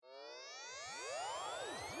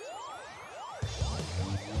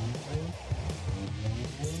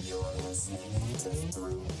listening to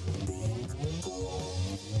Through Being Cool.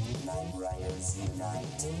 Night Riders unite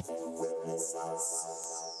and witness us.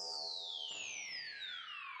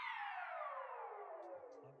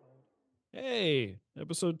 Hey,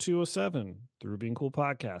 episode 207, Through Being Cool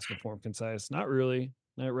podcast, informed, concise, not really.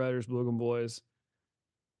 Night Riders, Boogum Boys.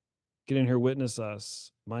 Get in here, witness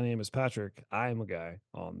us. My name is Patrick. I am a guy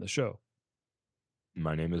on the show.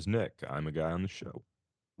 My name is Nick. I'm a guy on the show.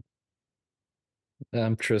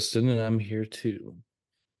 I'm Tristan, and I'm here too.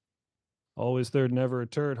 Always third, never a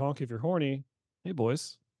turd. Honk if you're horny. Hey,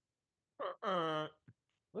 boys.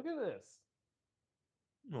 Look at this.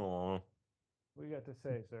 Aw. What do you got to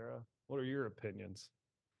say, Sarah? What are your opinions?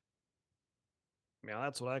 Man,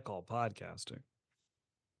 that's what I call podcasting.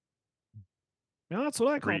 Man, that's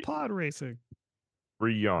what I call pod racing.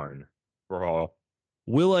 Free yarn for all.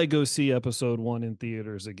 Will I go see episode 1 in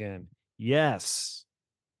theaters again? Yes.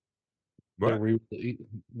 The What? re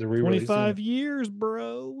 25 years,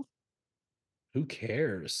 bro. Who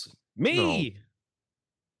cares? Me.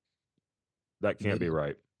 That can't be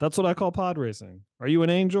right. That's what I call pod racing. Are you an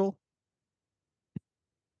angel?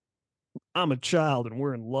 I'm a child and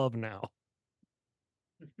we're in love now.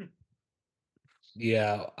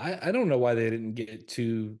 Yeah, I don't know why they didn't get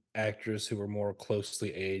two actors who were more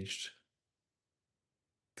closely aged.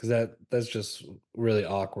 Because that's just really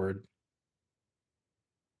awkward.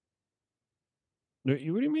 What do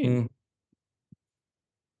you mean?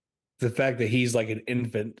 The fact that he's like an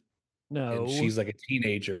infant No. and she's like a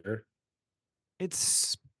teenager.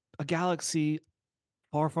 It's a galaxy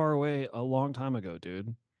far, far away a long time ago,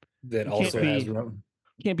 dude. That You also can't has You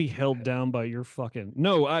can't be held down by your fucking...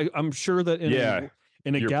 No, I'm sure that in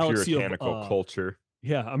a Your galaxy puritanical of... culture.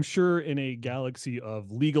 Yeah, I'm sure in a galaxy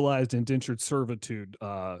of legalized indentured servitude,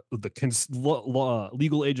 the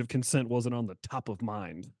legal age of consent wasn't on the top of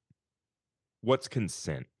mind. What's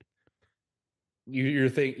consent? you're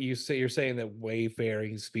saying that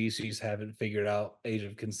wayfaring species haven't figured out age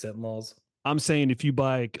of consent laws. I'm saying if you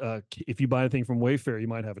buy anything from Wayfair, you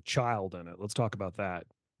might have a child in it. Let's talk about that.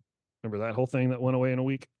 Remember that whole thing that went away in a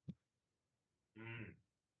week?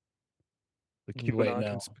 The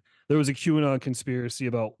QAnon there was a QAnon conspiracy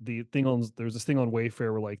about the thing on. There's this thing on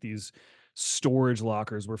Wayfair where like these storage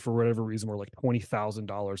lockers were for whatever reason were like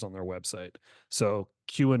 $20,000 on their website. So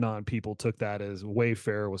QAnon people took that as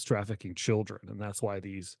Wayfair was trafficking children, and that's why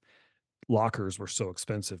these lockers were so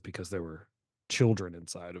expensive, because there were children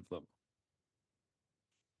inside of them.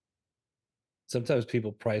 Sometimes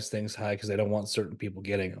people price things high because they don't want certain people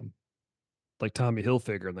getting them. Like Tommy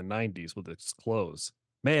Hilfiger in the 90s with its clothes.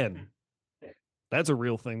 Man, that's a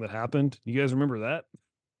real thing that happened. You guys remember that?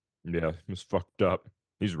 Yeah, it was fucked up.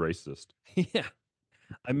 He's racist. Yeah.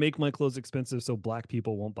 I make my clothes expensive so black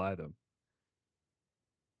people won't buy them.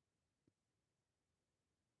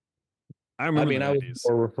 I remember I was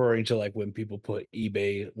more referring to like when people put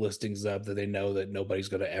eBay listings up that they know that nobody's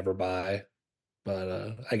going to ever buy.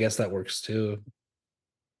 But I guess that works too.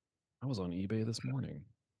 I was on eBay this morning.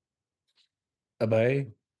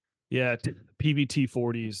 eBay? Yeah, PVT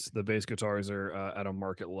 40s, the bass guitars are at a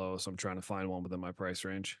market low, so I'm trying to find one within my price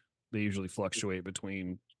range. They usually fluctuate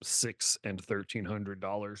between $600 and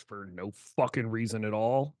 $1,300 for no fucking reason at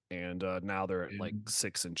all, and now they're at like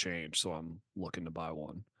 6 and change, so I'm looking to buy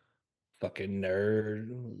one. Fucking nerd.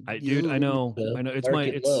 I know.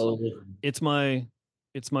 It's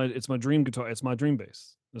my dream guitar. It's my dream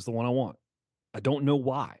bass. It's the one I want. I don't know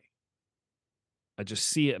why. I just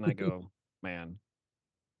see it and I go, man,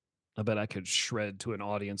 I bet I could shred to an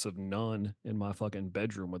audience of none in my fucking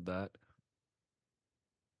bedroom with that.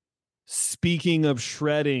 Speaking of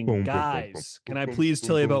shredding, guys, can I please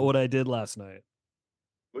tell you about what I did last night?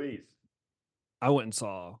 Please. I went and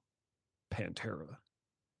saw Pantera.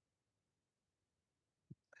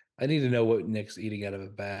 I need to know what Nick's eating out of a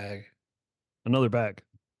bag. Another bag.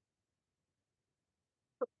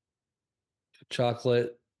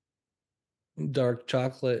 Chocolate, dark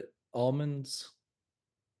chocolate almonds.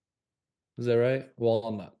 Is that right?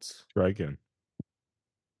 Walnuts. Try again.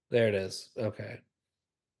 There it is. Okay.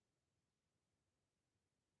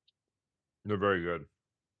 They're very good.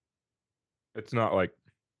 It's not like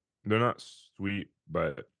they're not sweet,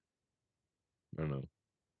 but I don't know.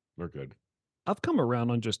 They're good. I've come around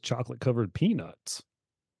on just chocolate covered peanuts.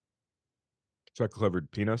 Chocolate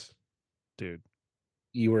covered peanuts? Dude.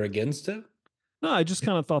 You were against it? No, I just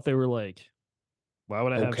kind of thought they were like, why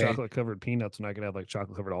would I have Okay. chocolate covered peanuts when I could have like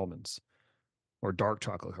chocolate covered almonds? Or dark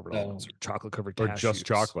chocolate covered almonds, or chocolate covered cashews. Or just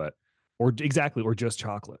chocolate. Or just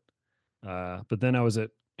chocolate. But then I was at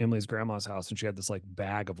Emily's grandma's house and she had this like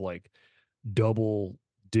bag of like double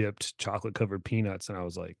dipped chocolate covered peanuts. And I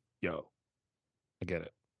was like, yo, I get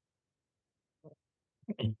it.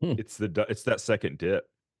 It's that second dip.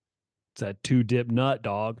 It's that 2-dip nut,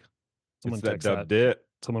 dog. Someone It's that text dub that. dip.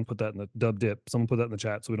 Someone put that in the dub dip. Someone put that in the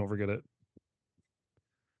chat so we don't forget it.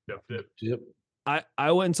 Dub dip. Yep.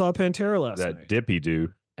 I went and saw Pantera last That night, dippy do.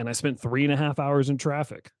 and I spent 3.5 hours in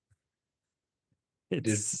traffic.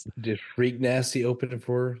 Did Freak Nasty open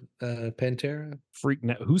for Pantera?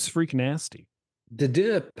 Who's Freak Nasty? The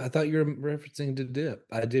Dip. I thought you were referencing the Dip.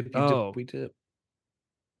 I dip, you Oh. dip, we dip.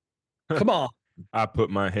 Come on. I put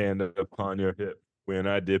my hand upon your hip. When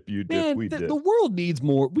I dip, you dip, Man, we dip. the world needs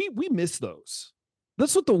more. We miss those.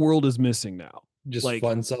 That's what the world is missing now. Just Like,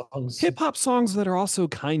 fun songs. Hip hop songs that are also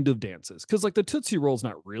kind of dances. Because like the Tootsie Roll's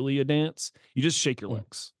not really a dance. You just shake your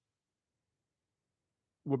legs.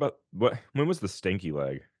 When was the Stanky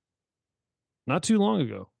Leg? Not too long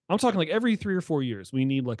ago. I'm talking like every 3 or 4 years. We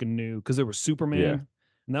need like a new, because there was Superman. Yeah.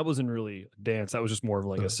 And that wasn't really a dance. That was just more of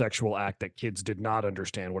like a sexual act that kids did not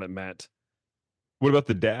understand what it meant. What about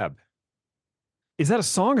the dab? Is that a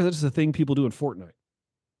song or is that just a thing people do in Fortnite?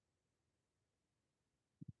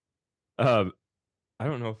 I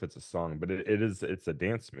don't know if it's a song, but it's a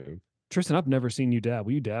dance move. Tristan, I've never seen you dab.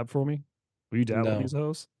 Will you dab for me? Will you dab with these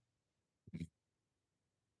hoes?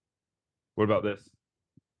 What about this?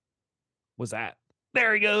 What's that?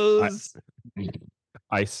 There he goes.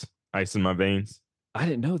 Ice in my veins. I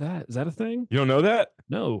didn't know that. Is that a thing? You don't know that?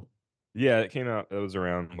 No. Yeah, it came out. It was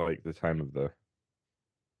around like the time of the.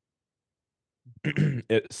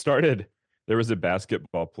 It started. There was a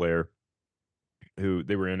basketball player who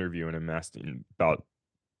they were interviewing him, asking about,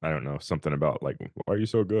 I don't know, something about like, why are you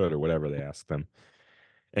so good or whatever they asked them.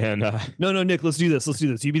 And no, Nick, let's do this.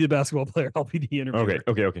 You be the basketball player. I'll be the interviewer.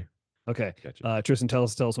 Okay. Gotcha. Tristan, tell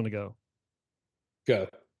us when to go. Go.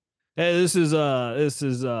 Hey, this is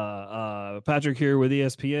Patrick here with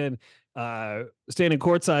ESPN. Standing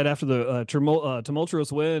courtside after the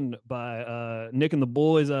tumultuous win by Nick and the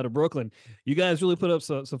boys out of Brooklyn. You guys really put up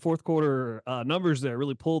some fourth quarter numbers there.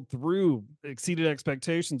 Really pulled through, exceeded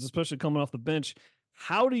expectations, especially coming off the bench.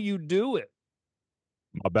 How do you do it?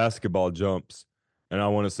 My basketball jumps, and I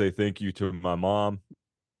want to say thank you to my mom.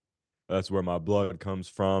 That's where my blood comes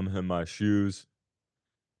from, and my shoes.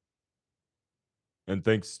 And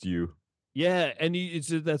thanks to you. Yeah, and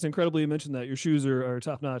that's incredible you mentioned that. Your shoes are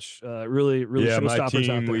top notch. Really yeah, my showstoppers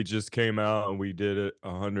team, out there. we just came out and we did it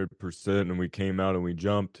 100%, and we came out and we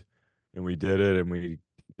jumped, and we did it, and we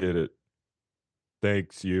did it.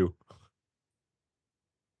 Thanks you.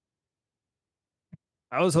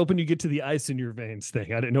 I was hoping you get to the ice in your veins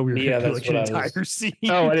thing. I didn't know we were going to do like an entire scene.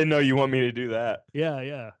 No, I didn't know you want me to do that.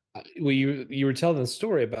 Yeah. Well, you were telling the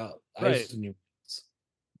story about ice in your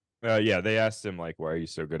veins. Yeah, they asked him like, "Why are you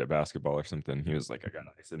so good at basketball?" or something. He was like, "I got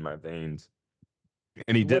ice in my veins,"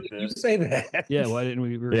 and he did. You say that? Yeah, why didn't we?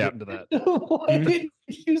 We were getting to that. Why didn't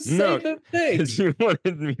you say the thing? Because you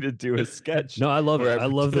wanted me to do a sketch. No, I love it. I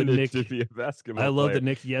love that Nick. To be a basketball I love player. that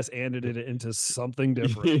Nick ended it into something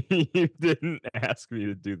different. You didn't ask me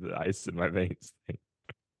to do the ice in my veins thing.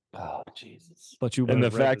 Oh Jesus! But you and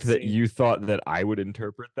the fact that you thought that I would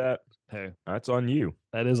interpret that, hey, that's on you.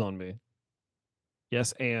 That is on me.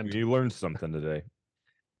 Yes, and you learned something today.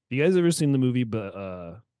 You guys ever seen the movie?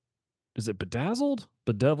 Is it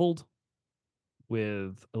Bedeviled,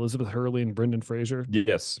 with Elizabeth Hurley and Brendan Fraser?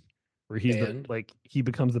 Yes. Where he's he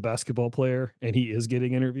becomes the basketball player and he is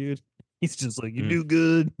getting interviewed. He's just like, you do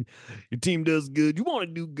good, your team does good. You want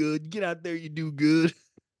to do good, you get out there, you do good.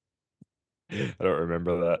 I don't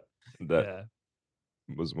remember that.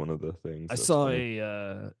 Was one of the things. I saw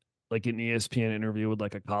an ESPN interview with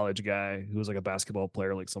like a college guy who was like a basketball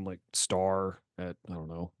player, like some like star at, I don't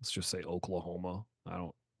know, let's just say Oklahoma. I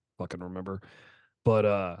don't fucking remember.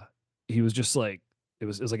 But he was just like, it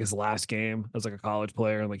was like his last game as like a college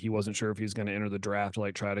player, and like he wasn't sure if he was going to enter the draft to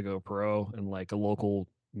like try to go pro, and like a local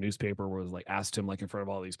newspaper was like asked him like in front of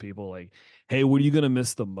all these people like, hey, what are you going to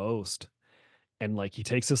miss the most? And like he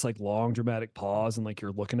takes this like long dramatic pause, and like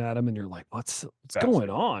you're looking at him and you're like, what's going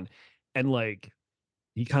on? And like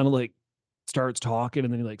he kind of like starts talking,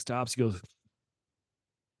 and then he like stops. He goes,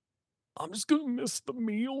 I'm just gonna miss the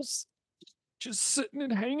meals, just sitting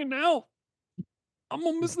and hanging out. I'm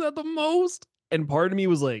gonna miss that the most. And part of me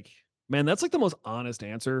was like, man, that's like the most honest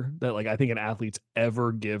answer that like I think an athlete's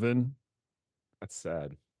ever given. That's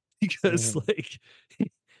sad. Because like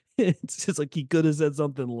it's just like he could have said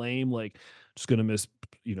something lame like, just gonna miss,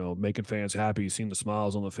 making fans happy, seeing the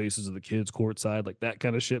smiles on the faces of the kids courtside, like that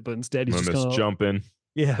kind of shit. But instead he's just kinda, jumping.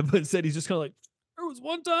 Yeah, but instead he's just kind of like, there was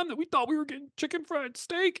one time that we thought we were getting chicken fried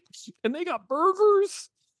steak and they got burgers.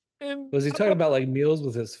 And was he talking about like meals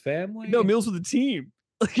with his family? No, meals with the team.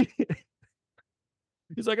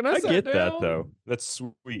 He's like, and I get down, that though. That's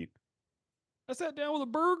sweet. I sat down with a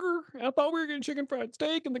burger. And I thought we were getting chicken fried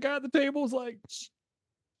steak, and the guy at the table was like,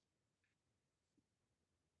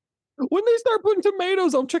 when they start putting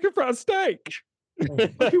tomatoes on chicken fried steak,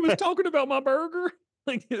 he was talking about my burger.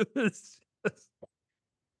 Like it was.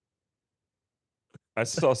 I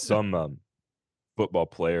saw some football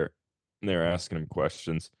player, and they were asking him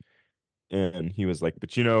questions, and he was like,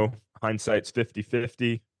 "But hindsight's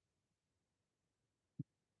 50-50."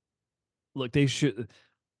 Look, they should.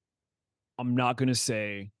 I'm not going to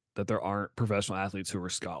say that there aren't professional athletes who are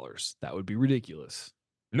scholars. That would be ridiculous.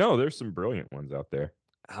 No, there's some brilliant ones out there.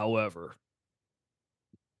 However,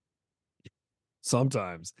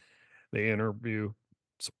 sometimes they interview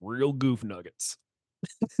some real goof nuggets.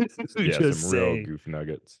 Yeah, some real goof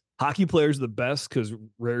nuggets. Hockey players are the best because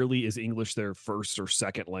rarely is English their first or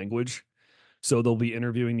second language. So they'll be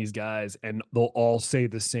interviewing these guys and they'll all say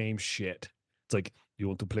the same shit. It's like, you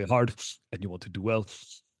want to play hard and you want to do well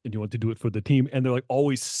and you want to do it for the team. And they're like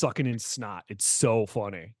always sucking in snot. It's so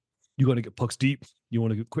funny. You want to get pucks deep. You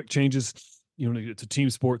want to get quick changes. You want to get, it's a team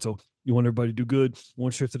sport. So you want everybody to do good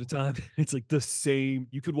one shift at a time. It's like the same.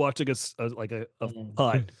 You could watch like a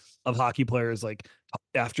putt of hockey players like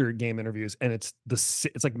after game interviews, and it's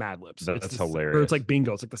like Mad Libs. That's hilarious. Or it's like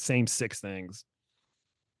bingo. It's like the same 6 things.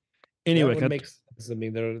 Anyway, that makes sense. I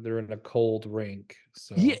mean, they're in a cold rink,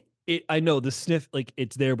 so yeah. I know the sniff, like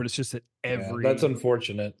it's there, but it's just that that's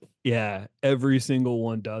unfortunate. Yeah, every single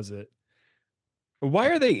one does it. Why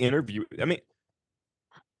are they interviewing? I mean,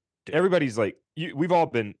 everybody's like, we've all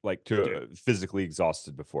been like physically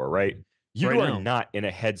exhausted before, right? You are not in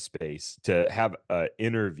a headspace to have an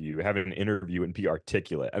interview and be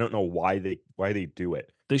articulate. I don't know why they do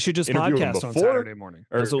it. They should just podcast on Saturday morning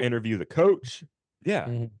or interview the coach. Yeah.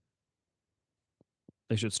 Mm-hmm.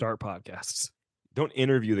 They should start podcasts. Don't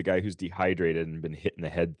interview the guy who's dehydrated and been hit in the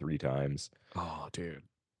head 3 times. Oh, dude.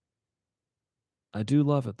 I do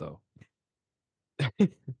love it, though.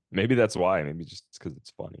 Maybe that's why. Maybe just because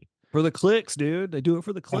it's funny. For the clicks, dude. They do it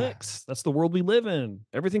for the clicks. That's the world we live in.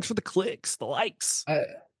 Everything's for the clicks, the likes.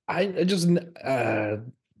 I've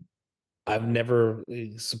never,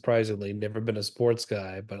 surprisingly, never been a sports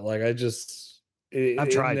guy, but like I've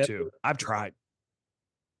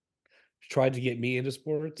tried to get me into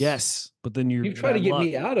sports. Yes, but then you try to get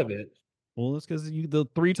me out of it. Well, that's because the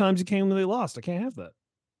 3 times you came when they lost. I can't have that.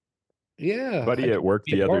 Yeah, buddy at work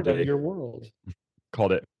the other day, your world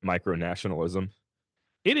called it micronationalism.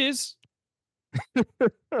 It is.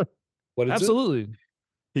 What is absolutely? It?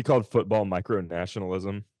 He called football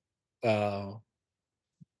micronationalism. Oh,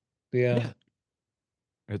 yeah.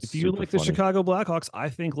 If you like the Chicago Blackhawks, I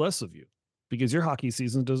think less of you because your hockey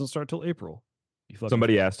season doesn't start till April.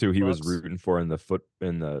 Somebody asked who he was rooting for in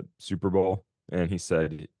the Super Bowl, and he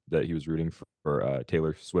said that he was rooting for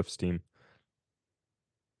Taylor Swift's team.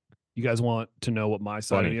 You guys want to know what my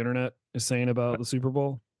side of the internet is saying about the Super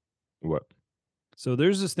Bowl? What? So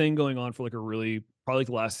there's this thing going on for probably like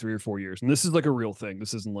the last 3 or 4 years, and this is like a real thing.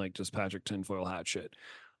 This isn't like just Patrick tinfoil hat shit.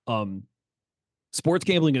 Sports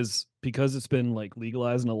gambling is, because it's been like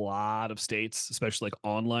legalized in a lot of states, especially like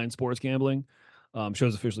online sports gambling.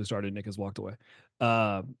 Show's officially started. Nick has walked away.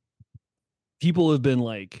 People have been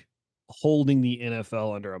like holding the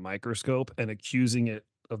NFL under a microscope and accusing it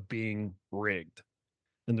of being rigged.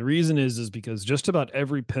 And the reason is because just about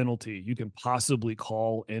every penalty you can possibly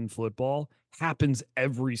call in football happens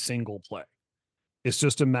every single play. It's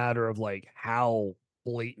just a matter of like how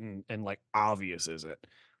blatant and like obvious is it.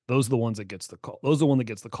 Those are the ones that gets the call. Those are the one that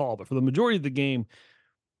gets the call. But for the majority of the game,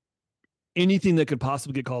 anything that could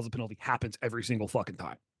possibly get called as a penalty happens every single fucking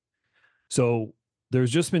time. So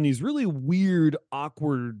there's just been these really weird,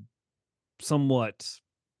 awkward, somewhat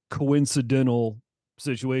coincidental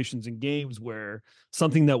situations in games where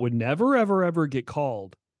something that would never, ever, ever get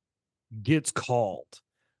called gets called.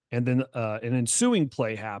 And then an ensuing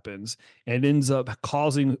play happens and ends up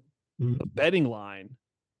causing a betting line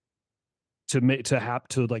to have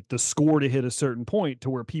to like the score to hit a certain point to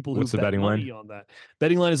where people who bet money on that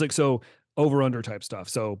betting line is like, so over under type stuff.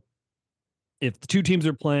 So if the 2 teams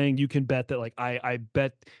are playing, you can bet that like I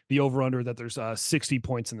bet the over under that there's 60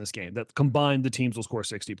 points in this game, that combined the teams will score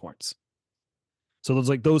 60 points. So there's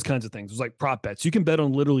like those kinds of things. There's like prop bets. You can bet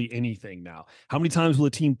on literally anything now. How many times will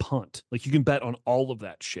a team punt? Like you can bet on all of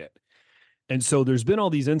that shit. And so there's been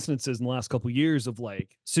all these instances in the last couple of years of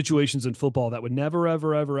like situations in football that would never,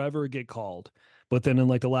 ever, ever, ever get called. But then in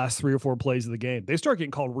like the last 3 or 4 plays of the game, they start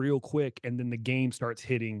getting called real quick. And then the game starts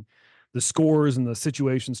hitting, the scores and the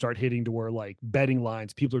situations start hitting to where like betting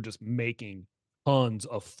lines, people are just making tons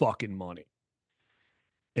of fucking money.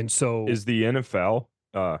 And so is the NFL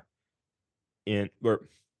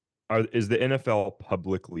is the NFL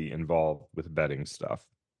publicly involved with betting stuff?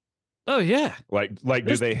 Oh yeah. Like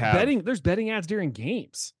do they have betting? There's betting ads during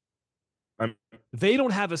games. They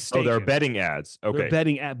don't have a stake. Oh, there are betting ads. Okay. They're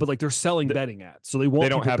betting ad, but like they're selling betting ads. So they won't They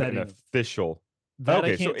don't have betting. an official. That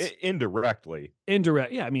okay, so indirectly.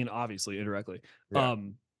 Indirect. Yeah, I mean obviously indirectly. Yeah.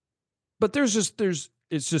 But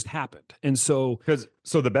it's just happened. And so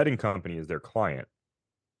the betting company is their client.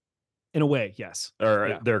 In a way, yes.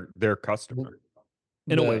 Or their customer.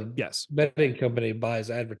 In a way, yes. Betting company buys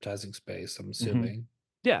advertising space, I'm assuming.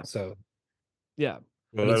 Yeah. So yeah.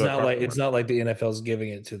 But it's not like the NFL's giving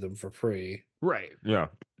it to them for free. Right. Yeah.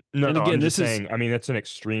 No, and again, I'm just saying, I mean, that's an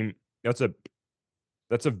extreme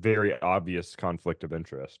that's a very obvious conflict of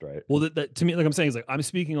interest, right? Well, that to me, like I'm saying, is like I'm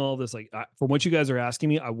speaking all of this, like from what you guys are asking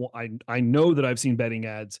me, I know that I've seen betting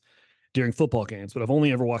ads during football games, but I've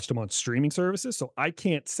only ever watched them on streaming services, so I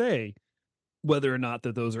can't say whether or not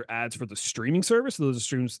that those are ads for the streaming service.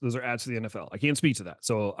 Those are ads for the NFL. I can't speak to that,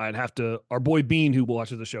 so I'd have to. Our boy Bean, who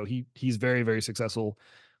watches the show, he's very, very successful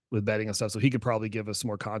with betting and stuff, so he could probably give us some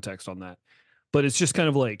more context on that. But it's just kind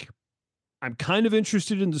of like, I'm kind of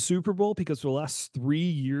interested in the Super Bowl because for the last 3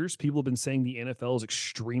 years, people have been saying the NFL is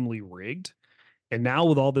extremely rigged. And now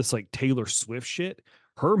with all this like Taylor Swift shit,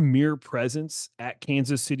 her mere presence at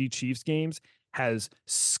Kansas City Chiefs games has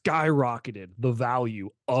skyrocketed the value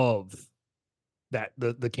of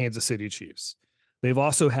the Kansas City Chiefs. They've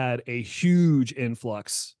also had a huge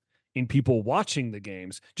influx in people watching the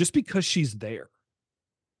games just because she's there.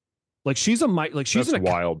 Like she's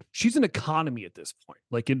wild. She's an economy at this point.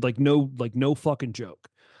 No fucking joke.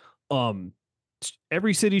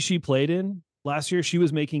 Every city she played in last year, she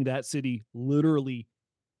was making that city literally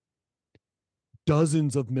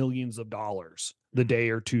dozens of millions of dollars the day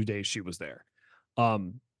or 2 days she was there.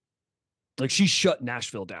 Like she shut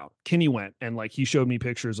Nashville down. Kenny went and like he showed me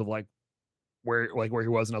pictures of where he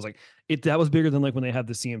was, and I was like, that was bigger than like when they had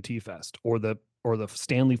the CMT Fest or the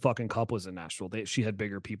Stanley fucking Cup was in Nashville. She had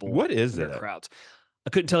bigger people. What is it? Crowds. I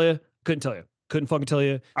couldn't tell you. Couldn't fucking tell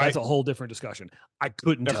you. That's a whole different discussion. I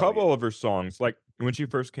couldn't tell you. A couple of her songs, like when she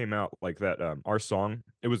first came out, like that, Our Song,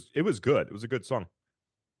 it was good. It was a good song.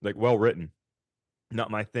 Like well written. Not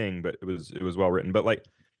my thing, but it was well written. But like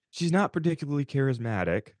she's not particularly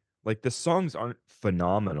charismatic. Like the songs aren't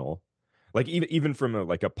phenomenal. Like even from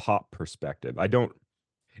a pop perspective.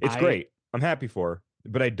 It's great. I'm happy for her,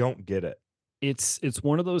 but I don't get it. It's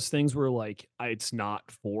one of those things where like it's not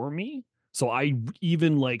for me. So I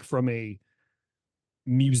even like from a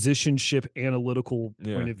musicianship analytical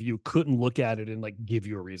point of view couldn't look at it and like give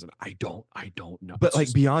you a reason. I don't know. But like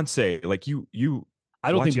Beyonce, like you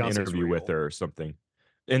I don't think Beyonce's an interview with her or something.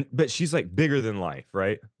 But she's like bigger than life,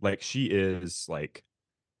 right? Like she is like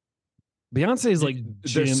Beyonce is like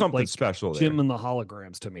there's something special there. Jim and the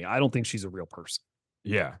Holograms to me. I don't think she's a real person.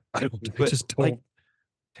 Yeah. I just don't. Like,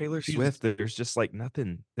 Taylor Swift, there's just like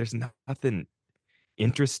nothing. There's nothing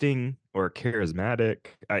interesting or charismatic.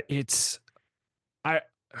 I just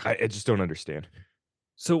don't understand.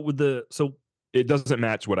 So it doesn't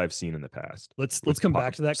match what I've seen in the past. Let's come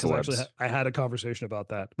back to that because actually I had a conversation about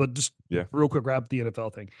that. But just real quick, wrap the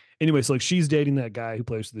NFL thing. Anyway, so like she's dating that guy who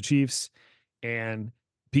plays for the Chiefs, and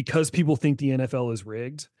because people think the NFL is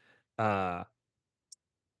rigged, I'm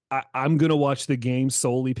gonna watch the game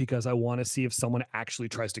solely because I want to see if someone actually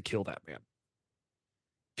tries to kill that man.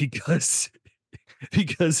 Because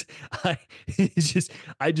I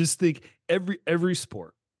just think every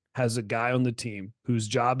sport has a guy on the team whose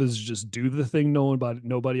job is just do the thing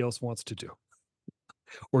nobody else wants to do,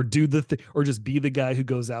 or do the thing, or just be the guy who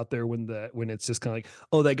goes out there when it's just kind of like,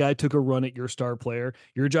 oh, that guy took a run at your star player.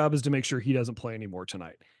 Your job is to make sure he doesn't play anymore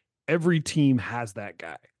tonight. Every team has that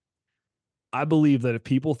guy. I believe that if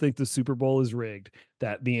people think the Super Bowl is rigged,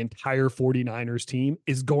 that the entire 49ers team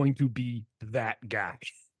is going to be that guy.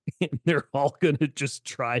 And they're all going to just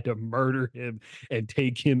try to murder him and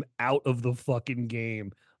take him out of the fucking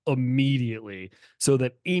game immediately, so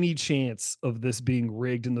that any chance of this being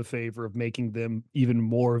rigged in the favor of making them even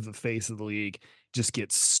more of the face of the league just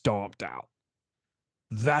gets stomped out.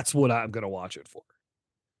 That's what I'm going to watch it for.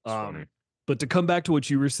 But to come back to what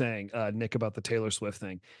you were saying, Nick, about the Taylor Swift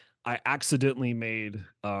thing, I accidentally made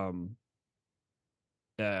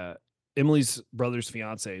Emily's brother's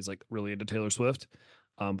fiance is like really into Taylor Swift.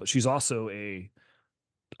 But she's also I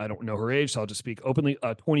don't know her age, so I'll just speak openly,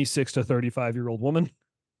 a 26 to 35-year-old woman,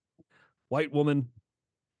 white woman.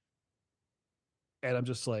 And I'm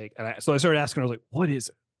just like, so I started asking her, I was like, what is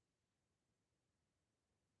it?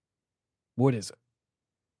 What is it?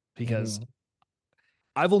 Because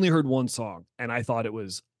I've only heard one song and I thought it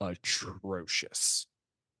was atrocious.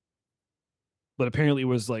 but apparently it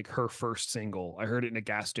was like her first single. I heard it in a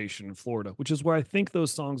gas station in Florida, which is where I think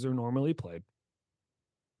those songs are normally played.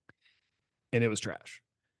 And it was trash.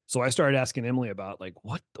 So I started asking Emily about like,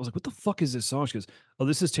 what? I was like, what the fuck is this song? She goes, oh,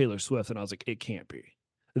 this is Taylor Swift. And I was like, it can't be.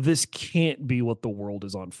 This can't be what the world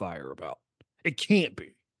is on fire about. It can't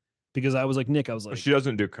be. Because I was like, Nick, I was like, She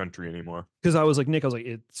doesn't do country anymore. because I was like, Nick, I was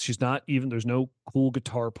like, she's not even, there's no cool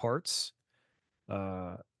guitar parts.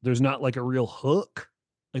 There's not like a real hook.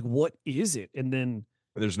 Like, what is it? And then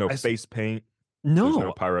There's no face paint. no, There's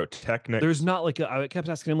no pyrotechnics. there's not like I kept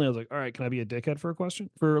asking Emily, I was like, all right, can I be a dickhead for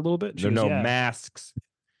a little bit? There's no masks.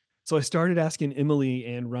 So I started asking Emily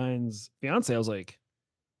and Ryan's fiance, I was like,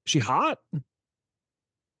 she hot?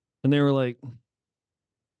 And they were like,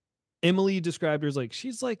 Emily described her as like,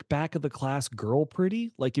 she's like back of the class girl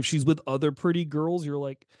pretty. Like if she's with other pretty girls, you're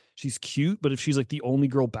like, she's cute. But if she's like the only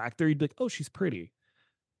girl back there, you'd be like, oh, she's pretty.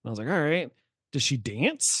 And I was like, all right, does she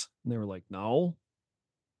dance? And they were like, no.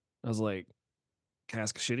 I was like, can I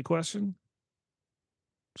ask a shitty question?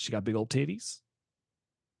 She got big old titties?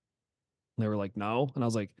 And they were like, no. And I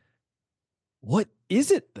was like, what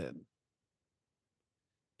is it then?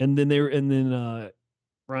 And then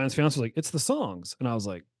Ryan's fiance was like, it's the songs. And I was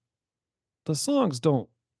like, the songs don't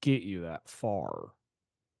get you that far.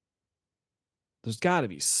 There's got to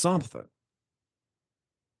be something.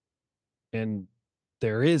 And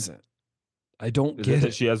there isn't. I don't Is get it it.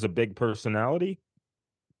 that she has a big personality?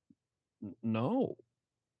 No.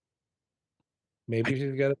 Maybe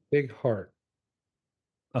she's got a big heart.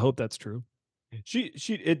 I hope that's true.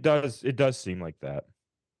 It does seem like that.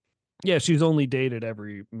 Yeah, she's only dated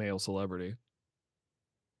every male celebrity.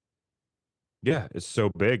 Yeah, it's so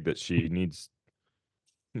big that she needs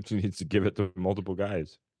to give it to multiple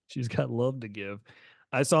guys. She's got love to give.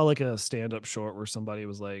 I saw like a stand-up short where somebody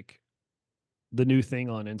was like, the new thing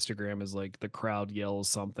on Instagram is like the crowd yells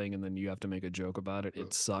something and then you have to make a joke about it.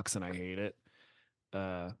 It sucks and I hate it.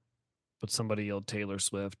 But somebody yelled Taylor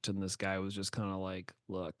Swift and this guy was just kind of like,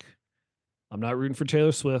 look, I'm not rooting for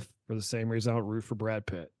Taylor Swift for the same reason I don't root for Brad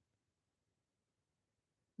Pitt.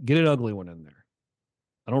 Get an ugly one in there.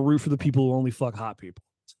 I don't root for the people who only fuck hot people.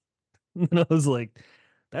 And I was like,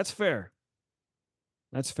 that's fair.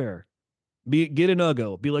 That's fair. Get an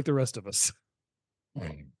uggo. Be like the rest of us.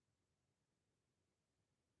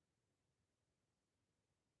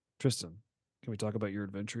 Tristan, can we talk about your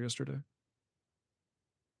adventure yesterday?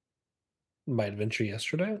 My adventure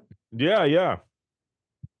yesterday? Yeah.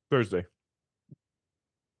 Thursday.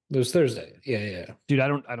 It was Thursday. Yeah. Dude, I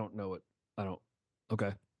don't know it.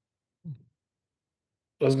 Okay.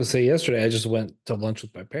 I was gonna say yesterday I just went to lunch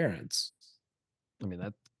with my parents. I mean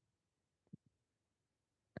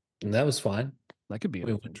And that was fine. that could be an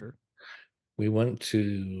adventure. We went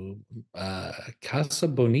to Casa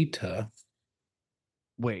Bonita.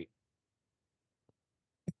 Wait,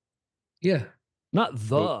 Yeah. not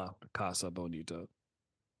the Casa Bonita.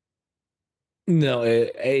 No,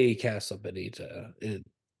 a Casa Bonita.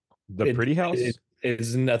 The pretty house?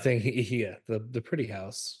 It's nothing. Yeah, the pretty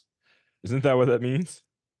house. Isn't that what that means?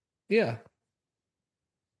 Yeah.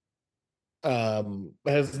 It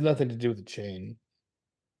has nothing to do with the chain.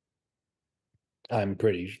 I'm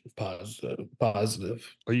pretty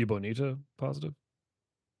positive. Are you Bonita positive?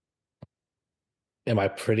 Am I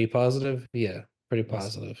pretty positive? Yeah, pretty Yes.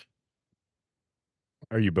 positive.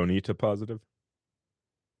 Are you Bonita positive?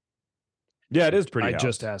 Yeah, it is pretty house.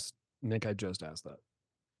 Just asked Nick. I just asked that.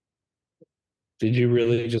 Did you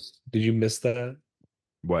really did you miss that?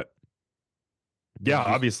 What? Yeah,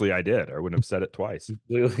 obviously I did. I wouldn't have said it twice.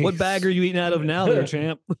 What bag are you eating out of now, there,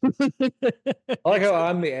 champ? I like how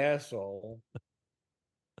I'm the asshole.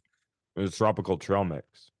 It's tropical trail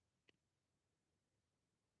mix.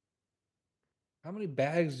 How many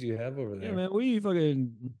bags do you have over there? Yeah, man, we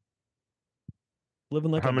fucking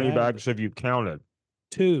living like How a many bag. bags have you counted?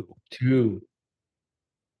 2. 2.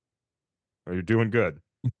 Are you doing good?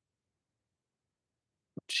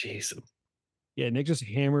 Jeez. Yeah, Nick just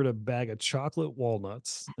hammered a bag of chocolate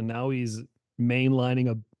walnuts, and now he's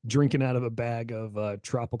drinking out of a bag of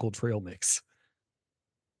tropical trail mix.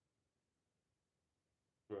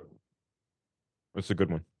 That's a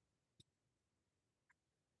good one.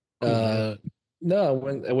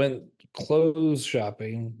 No, I went clothes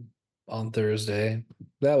shopping on Thursday.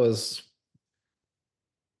 That was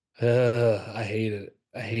I hate it.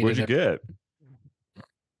 What'd you get?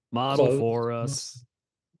 Model Clothes. for us.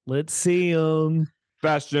 Let's see them.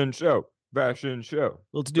 Fashion show.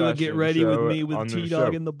 Let's do a get Fashion ready with show me on with the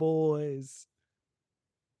T-Dog show. and the boys.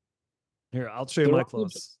 Here, I'll show you They're my all-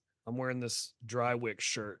 clothes. I'm wearing this dry wick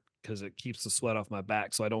shirt because it keeps the sweat off my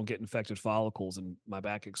back so I don't get infected follicles and my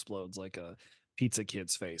back explodes like a pizza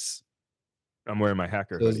kid's face. I'm wearing my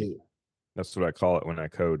hacker So hoodie. That's what I call it when I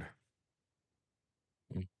code.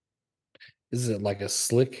 is it like a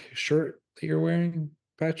slick shirt that you're wearing,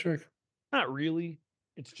 Patrick? Not really.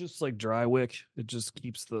 It's just like dry wick. It just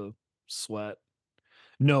keeps the sweat.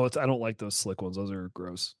 No, I don't like those slick ones. Those are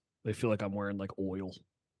gross. They feel like I'm wearing like oil.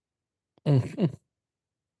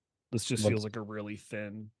 This just feels like a really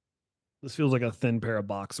thin. This feels like a thin pair of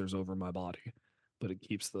boxers over my body, but it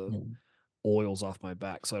keeps the oils off my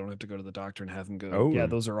back, so I don't have to go to the doctor and have them go. Yeah,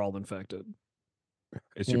 those are all infected.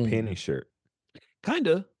 It's your panty shirt.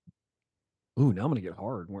 Kinda. Ooh, now I'm gonna get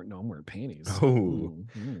hard. No, I'm wearing panties. Oh,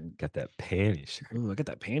 got that panty shirt. Ooh, I got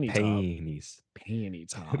that panty panties. top. Panty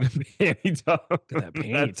top. Panty top. Got that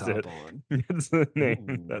panty That's top it. on. That's the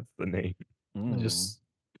name. That's the name. Just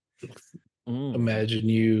imagine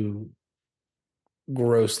you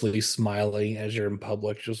grossly smiling as you're in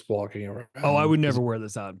public, just walking around. Oh, I would never wear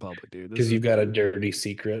this out in public, dude. Because you've got a dirty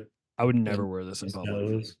secret. I would never wear this in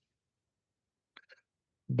public.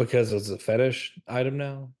 Because it's a fetish item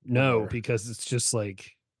now? No, because it's just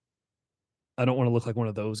like I don't want to look like one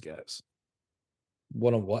of those guys.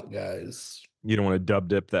 One of what guys? You don't want to dub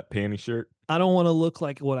dip that panty shirt? I don't want to look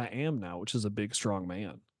like what I am now, which is a big, strong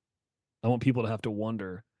man. I want people to have to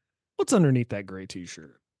wonder what's underneath that gray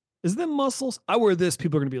t-shirt. Is them muscles? I wear this.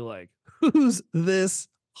 People are going to be like, who's this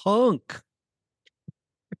hunk?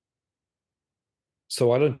 So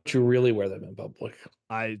why don't you really wear them in public?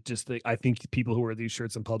 I think people who wear these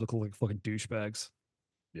shirts in public look like fucking douchebags.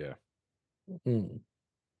 Yeah.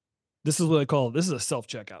 This is what I call, this is a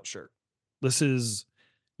self-checkout shirt. This is,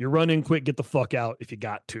 you're running quick, get the fuck out if you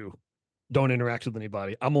got to. Don't interact with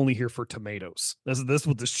anybody. I'm only here for tomatoes. This is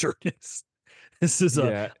what this shirt is. This is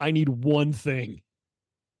I need one thing.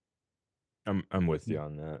 I'm with you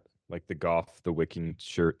on that. Like the golf, the wicking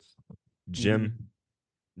shirts, gym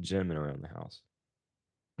and around the house.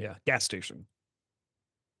 Yeah, gas station.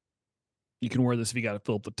 You can wear this if you got to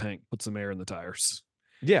fill up the tank, put some air in the tires.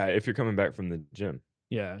 Yeah, if you're coming back from the gym.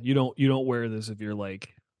 Yeah, you don't wear this if you're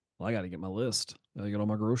like, well, I got to get my list. I got to get all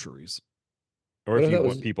my groceries. Or if you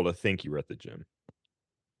want people to think you were at the gym.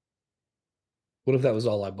 What if that was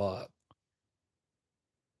all I bought?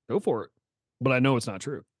 Go for it. But I know it's not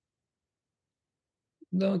true.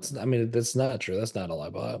 No, it's. I mean, that's not true. That's not all I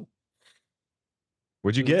bought.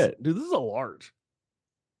 What'd you get? Dude, this is a large.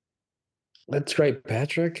 That's right,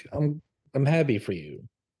 Patrick. I'm happy for you.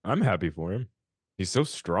 I'm happy for him. He's so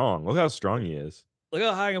strong. Look how strong he is. Look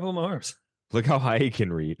how high I can put my arms. Look how high he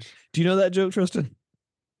can reach. Do you know that joke, Tristan?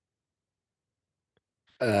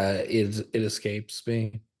 It escapes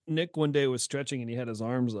me. Nick one day was stretching and he had his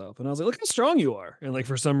arms up, and I was like, "Look how strong you are!" And like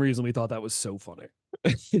for some reason, we thought that was so funny.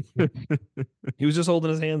 He was just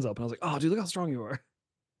holding his hands up, and I was like, "Oh, dude, look how strong you are!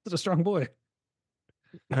 Such a strong boy."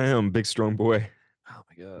 I am a big, strong boy. Oh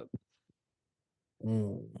my god,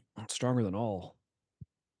 I'm stronger than all.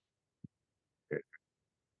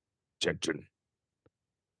 Attention.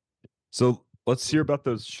 So let's hear about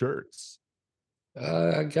those shirts.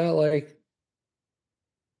 I got like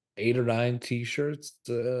 8 or 9 t-shirts,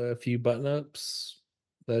 a few button-ups.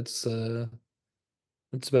 That's about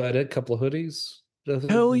it. A couple of hoodies.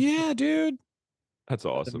 Hell yeah, dude. That's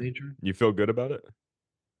awesome. You feel good about it?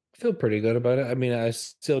 I feel pretty good about it. I mean, I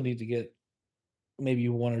still need to get maybe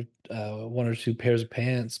one or two pairs of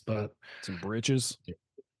pants, but some breeches.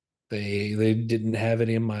 They didn't have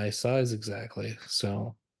any in my size exactly.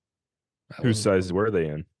 So whose size were they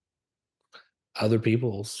in? Other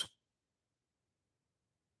people's.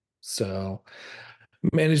 So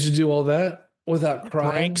managed to do all that without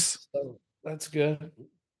crying. Pranks. So that's good.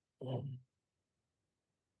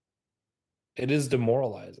 It is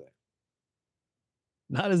demoralizing.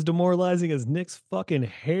 Not as demoralizing as Nick's fucking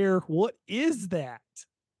hair. What is that?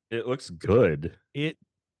 It looks good. It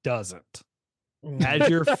doesn't. As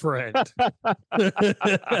your friend.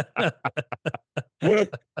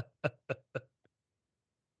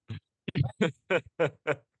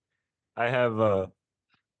 I have a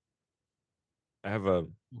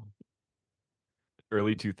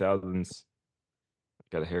early 2000s.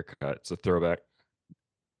 Got a haircut. It's a throwback.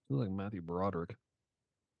 You look like Matthew Broderick.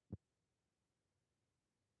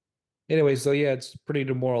 Anyway, so yeah, it's pretty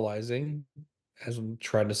demoralizing, as I'm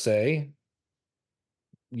trying to say.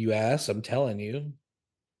 You asked, I'm telling you.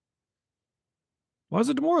 Why is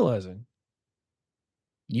it demoralizing?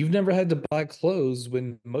 You've never had to buy clothes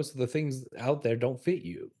when most of the things out there don't fit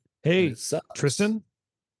you. Hey, Tristan,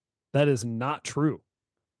 that is not true.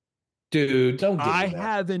 Dude, don't get I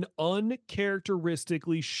have an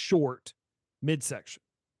uncharacteristically short midsection.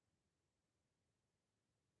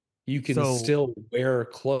 You can still wear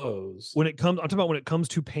clothes. I'm talking about when it comes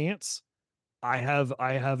to pants, I have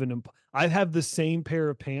the same pair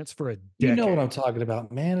of pants for a decade. You know what I'm talking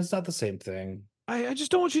about, man. It's not the same thing. I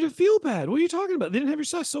just don't want you to feel bad. What are you talking about? They didn't have your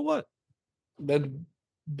size, so what?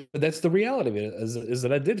 That's the reality of it. Is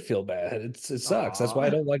that I did feel bad. It sucks. That's why I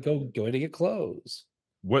don't like going to get clothes.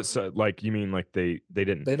 What's like? You mean like they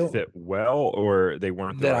didn't don't fit well, or they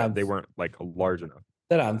weren't they weren't like large enough?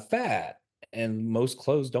 That I'm fat, and most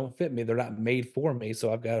clothes don't fit me. They're not made for me,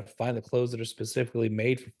 so I've got to find the clothes that are specifically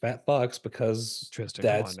made for fat fucks because Tristan,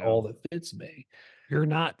 that's all that fits me. You're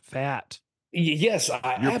not fat. Yes,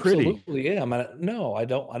 I You're absolutely pretty. am. No, I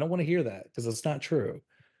don't want to hear that because it's not true.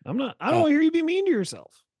 I don't want to hear you be mean to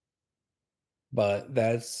yourself. But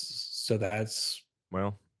that's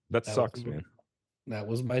well, that sucks, man. That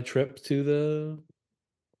was my trip to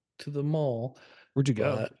the mall. Where'd you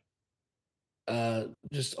go?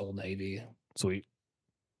 Just Old Navy. Sweet.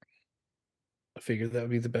 I figured that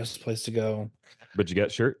would be the best place to go. But you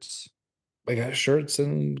got shirts? I got shirts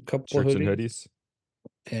and a couple shirts of hoodies.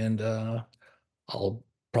 And I'll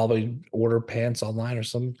probably order pants online or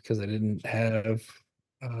something because I didn't have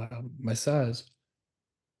my size.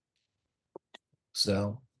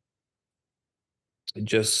 So it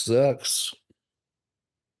just sucks.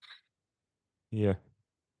 Yeah.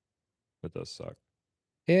 That does suck.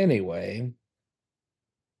 Anyway,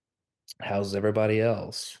 how's everybody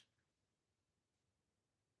else?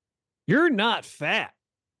 You're not fat.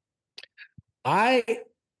 I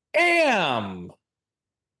am.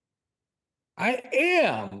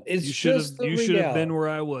 It's you should have been reality. where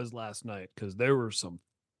I was last night because there were some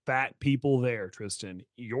fat people there, Tristan.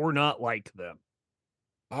 You're not like them.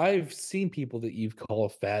 I've seen people that you've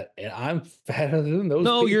called fat, and I'm fatter than those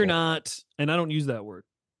No, people. you're not. And I don't use that word.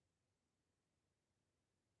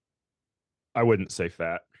 I wouldn't say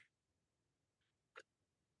fat.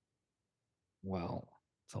 Well,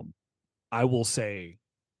 so I will say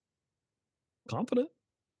confident.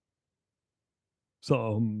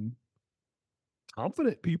 Some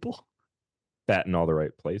confident people. Fat in all the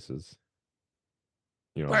right places.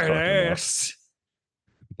 You know what I'm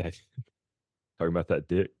talking about that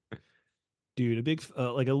dick. Dude, a big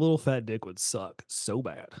like a little fat dick would suck so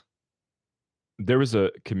bad. There was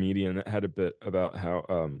a comedian that had a bit about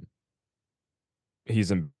how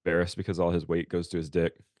he's embarrassed because all his weight goes to his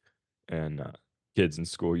dick, and kids in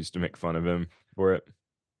school used to make fun of him for it.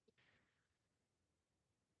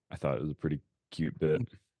 I thought it was a pretty cute bit.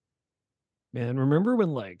 Man, remember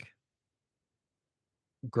when like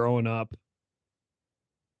growing up,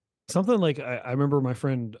 something like I remember my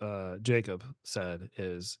friend Jacob said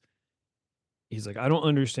is he's like, I don't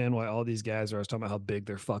understand why all these guys are always talking about how big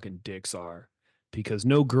their fucking dicks are because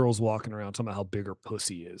no girl's walking around talking about how big her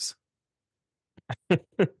pussy is.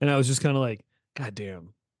 And I was just kind of like, God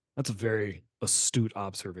damn, that's a very astute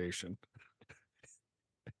observation.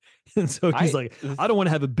 And so he's like, I don't want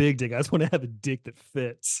to have a big dick. I just want to have a dick that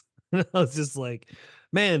fits. And I was just like,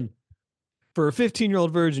 man, for a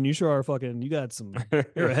 15-year-old virgin, you sure are fucking,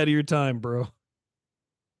 you're ahead of your time, bro.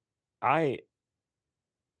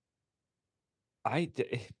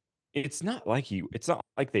 It's not like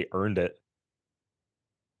they earned it.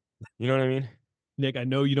 You know what I mean? Nick, I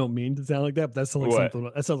know you don't mean to sound like that, but that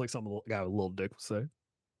sounds like something a guy with a little dick would say.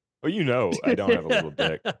 Well, you know, I don't have a little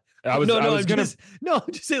dick. I'm just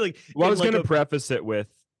saying like. Well, I was gonna preface it with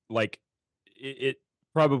like,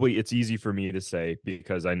 it's easy for me to say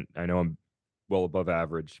because I know I'm well above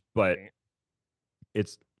average, but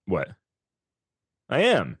it's what I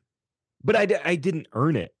am. But I didn't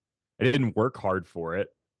earn it. I didn't work hard for it.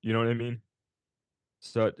 You know what I mean?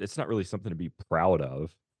 So it's not really something to be proud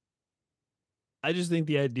of. I just think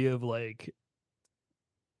the idea of like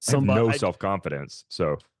somebody I have no self-confidence.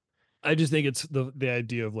 So I just think it's the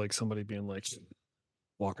idea of like somebody being like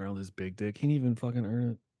walking around with this big dick. He didn't even fucking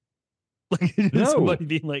earn it. Like somebody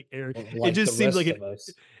being like arrogant. It just seems like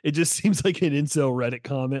it just seems like an incel Reddit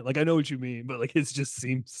comment. Like I know what you mean, but like it just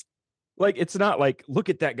seems like it's not like look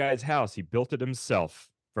at that guy's house. He built it himself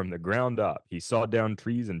from the ground up. He sawed down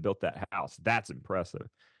trees and built that house. That's impressive.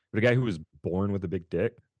 But a guy who was born with a big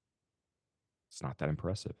dick, it's not that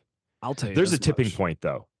impressive. I'll tell you. There's a tipping point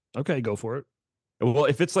though. Okay, go for it. Well,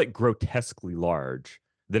 if it's like grotesquely large,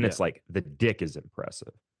 then it's like the dick is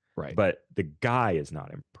impressive. Right. But the guy is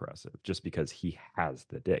not impressive just because he has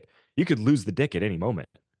the dick. You could lose the dick at any moment.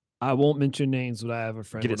 I won't mention names, but I have a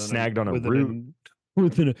friend. Get it snagged on a root.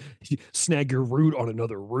 Snag your root on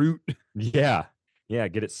another root. Yeah. Yeah.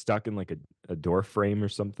 Get it stuck in like a door frame or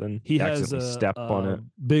something. He has a step on it.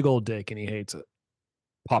 Big old dick and he hates it.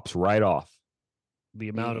 Pops right off.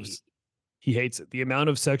 He hates it. The amount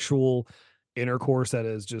of sexual intercourse that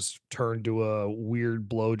has just turned to a weird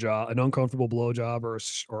blowjob, an uncomfortable blowjob,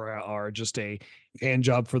 or just a hand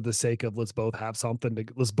job for the sake of let's both have something to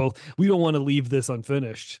we don't want to leave this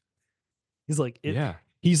unfinished. He's like, Yeah.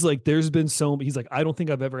 He's like, there's been he's like, I don't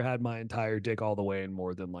think I've ever had my entire dick all the way in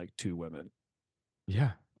more than like 2 women.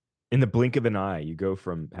 Yeah. In the blink of an eye, you go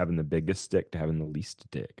from having the biggest dick to having the least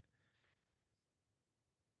dick.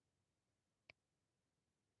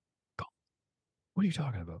 What are you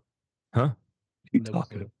talking about? Huh? What are you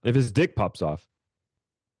talking about? If his dick pops off,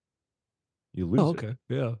 you lose okay. it.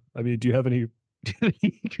 Yeah. I mean, do you have any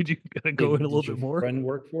could you go in a little bit more? Friend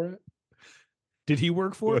work for it? Did he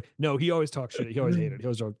work for it? No, he always talked shit. He always hated it. He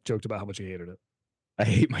always joked about how much he hated it. I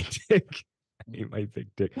hate my dick. I hate my big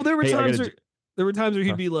dick. Well, there were times where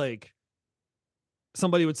he'd be like,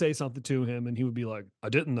 somebody would say something to him and he would be like, I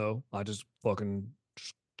didn't though. I just fucking,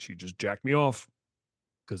 she just jacked me off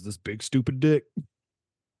because this big stupid dick.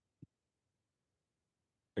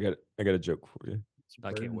 I got a joke for you.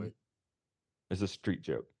 I can't wait. It's a street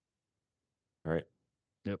joke. All right.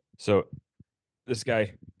 Yep. So this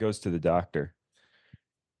guy goes to the doctor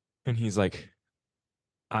and he's like,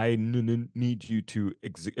 I need you to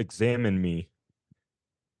examine me.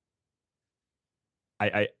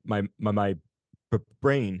 My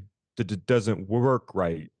brain doesn't work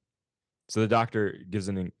right. So the doctor gives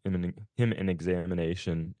him an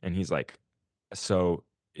examination and he's like, so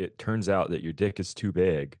it turns out that your dick is too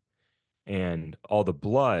big and all the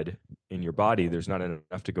blood in your body, there's not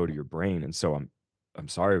enough to go to your brain. And so I'm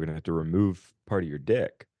sorry, we're gonna have to remove part of your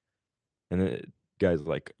dick. And the guy's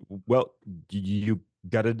like, well, you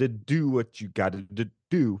gotta do what you gotta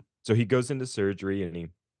do. So he goes into surgery and he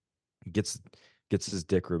gets his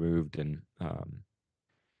dick removed and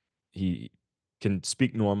he can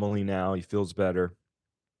speak normally now. He feels better,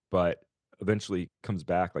 but eventually comes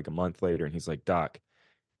back like a month later and he's like, Doc,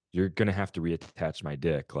 you're gonna have to reattach my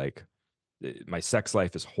dick. Like, my sex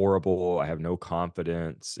life is horrible. I have no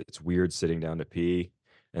confidence. It's weird sitting down to pee.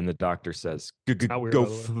 And the doctor says,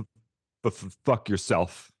 go fuck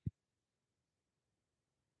yourself.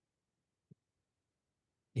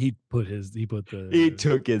 He took his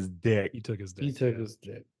dick.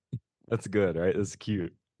 That's good, right? That's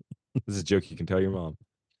cute. This is a joke you can tell your mom.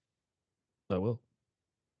 I will.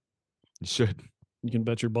 You should. You can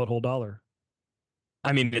bet your butthole dollar.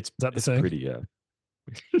 I mean, it's pretty, yeah.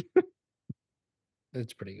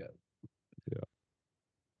 It's pretty good. Yeah.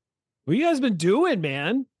 What you guys been doing,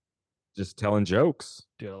 man? Just telling jokes.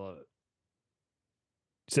 Dude, I love it.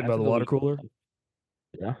 Sitting by the water cooler.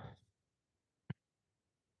 Yeah.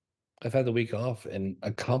 I've had the week off and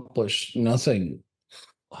accomplished nothing.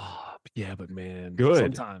 Oh, yeah, but man, good.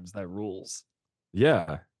 Sometimes that rules.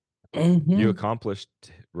 Yeah. Mm-hmm. You accomplished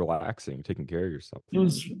relaxing, taking care of yourself. It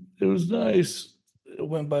was nice. It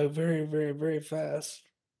went by very, very, very fast.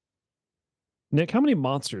 Nick, how many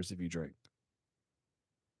monsters have you drank?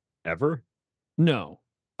 Ever? No.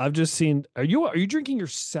 I've just seen are you drinking your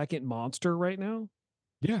second monster right now?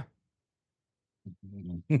 Yeah.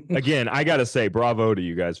 Again, I gotta say, bravo to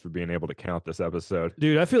you guys for being able to count this episode.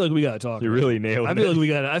 Dude, I feel like we gotta talk. You really nailed it. I feel like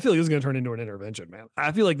this is gonna turn into an intervention, man.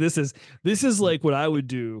 I feel like this is like what I would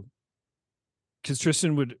do. Because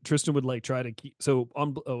Tristan would like try to keep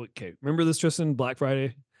okay. Remember this, Tristan? Black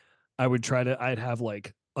Friday, I'd have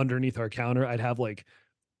like underneath our counter, I'd have like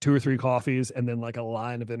 2 or 3 coffees and then like a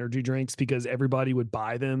line of energy drinks because everybody would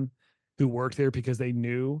buy them who worked there because they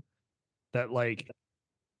knew that like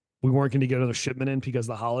we weren't going to get another shipment in because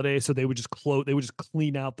of the holiday. So they would just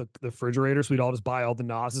clean out the refrigerator. So we'd all just buy all the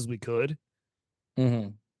NOSs we could. Mm-hmm.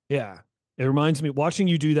 Yeah. It reminds me, watching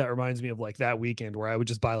you do that reminds me of like that weekend where I would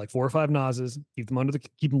just buy like 4 or 5 NOSs, keep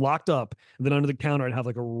them locked up. And then under the counter, I'd have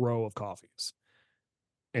like a row of coffees.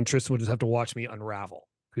 And Tristan would just have to watch me unravel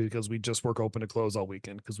because we just work open to close all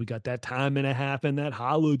weekend because we got that time and a half and that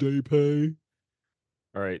holiday pay.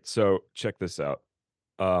 All right. So check this out.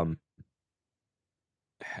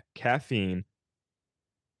 Caffeine,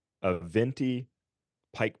 a venti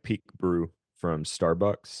Pike Peak brew from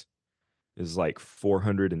Starbucks is like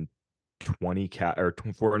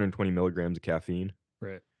 420 milligrams of caffeine.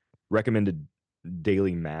 Right. Recommended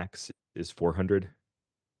daily max is 400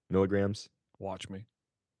 milligrams. Watch me.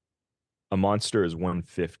 A monster is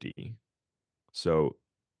 150. So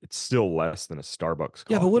it's still less than a Starbucks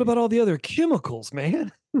coffee. Yeah, but what about all the other chemicals,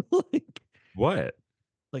 man? like what?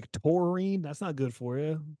 Like taurine? That's not good for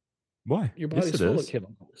you. Why? Your body's full of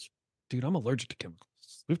chemicals. Dude, I'm allergic to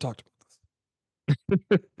chemicals. We've talked about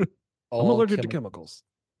this. I'm allergic to chemicals.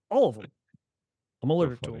 All of them. I'm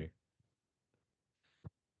allergic to them.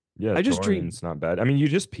 Yeah, I just drink. It's not bad. I mean, you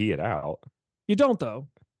just pee it out. You don't though.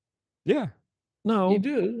 Yeah. No. You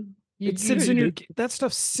do. It sits in your. That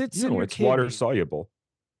stuff sits in your it's kidney. water soluble.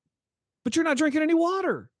 But you're not drinking any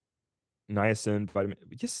water. Niacin, vitamin.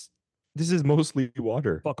 Yes, this is mostly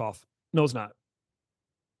water. Fuck off. No, it's not.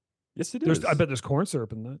 Yes, it is. I bet there's corn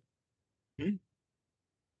syrup in that.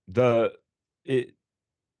 No,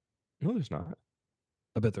 there's not.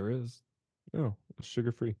 I bet there is. No, it's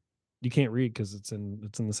sugar free. You can't read because it's in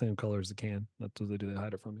the same color as the can. That's what they do. They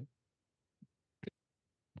hide it from you.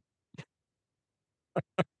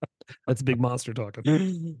 That's Big Monster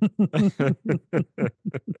talking.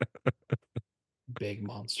 Big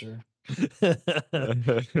Monster. One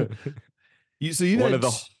of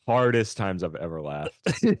the hardest times I've ever laughed.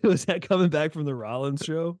 Was that coming back from the Rollins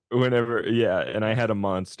show? Whenever, yeah, and I had a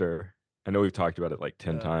Monster. I know we've talked about it like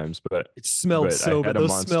 10 times, but it smelled so bad.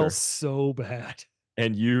 Those smell Monster. so bad.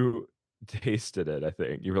 And you tasted it, I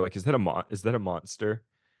think. You were like, is that a Monster?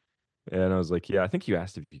 And I was like, yeah, I think you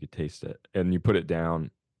asked if you could taste it. And you put it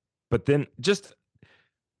down. But then just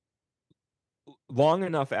long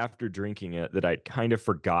enough after drinking it that I'd kind of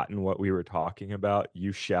forgotten what we were talking about,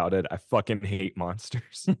 you shouted, I fucking hate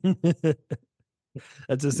Monsters.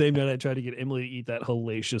 That's the same night I tried to get Emily to eat that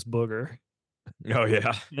hellacious booger. Oh,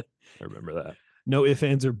 yeah. I remember that. No ifs,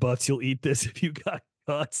 ands, or buts. You'll eat this if you got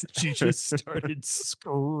guts. She just started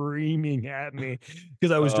screaming at me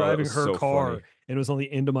because I was driving her so car funny. and it was on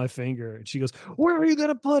the end of my finger. And she goes, where are you going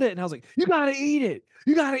to put it? And I was like, you got to eat it.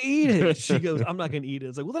 You got to eat it. She goes, I'm not going to eat it.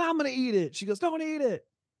 It's like, well, then I'm going to eat it. She goes, don't eat it.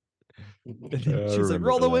 She's like,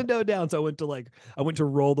 roll the window down. So I went to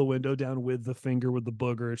roll the window down with the finger with the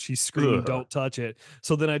booger. And she's screaming, don't touch it.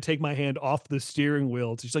 So then I take my hand off the steering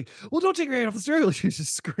wheel. She's like, well, don't take your hand off the steering wheel. She's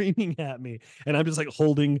just screaming at me. And I'm just like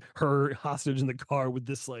holding her hostage in the car with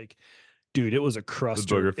this like, dude, it was a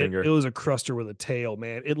cruster. It was a cruster with a tail,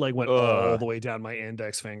 man. It like went all the way down my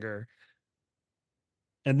index finger.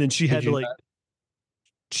 And then she had to like,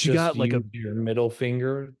 she got like your middle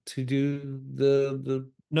finger to do the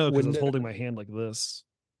no, because I was holding my hand like this.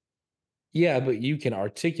 Yeah, but you can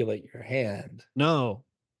articulate your hand. No.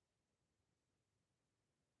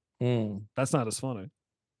 That's not as funny.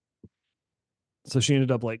 So she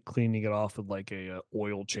ended up like cleaning it off with like a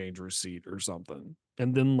oil change receipt or something,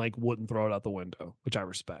 and then like wouldn't throw it out the window, which I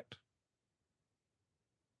respect.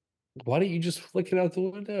 Why don't you just flick it out the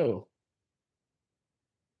window?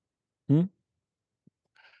 I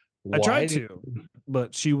tried to,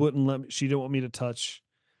 but she wouldn't let me. She didn't want me to touch.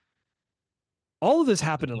 All of this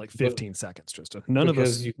happened in like 15 seconds, Tristan. No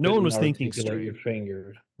one was thinking straight. Your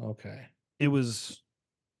finger. Okay. It was.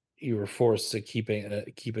 You were forced to keep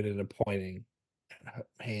it in a pointing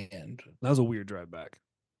hand. That was a weird drive back.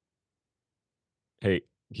 Hey,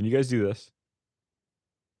 can you guys do this?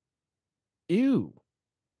 Ew.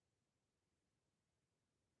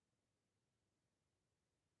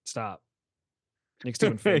 Stop. Nick's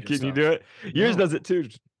doing Can you do it? Yours does it too.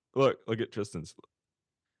 Look at Tristan's.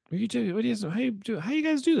 What do you do? What do you? How you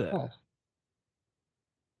guys do that? Oh.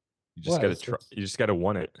 You just gotta try. You just gotta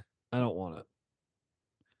want it. I don't want it.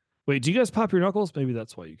 Wait, do you guys pop your knuckles? Maybe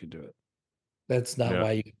that's why you can do it. That's not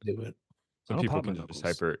why you can do it. Some people can just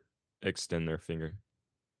hyper extend their finger.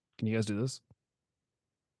 Can you guys do this?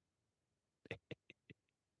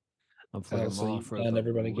 I'm flicking them off for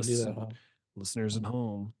everybody can do that, huh? Listeners at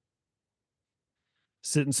home.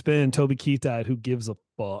 Sit and spin. Toby Keith died. Who gives a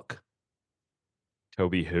fuck?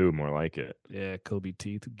 Toby who? More like it. Yeah, Kobe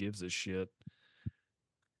Teeth. Who gives a shit?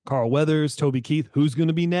 Carl Weathers, Toby Keith. Who's going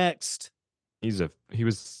to be next? He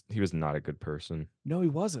was not a good person. No, he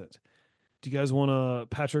wasn't. Do you guys want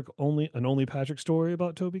an only Patrick story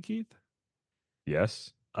about Toby Keith?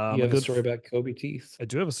 Yes. You have a story about Kobe Teeth? I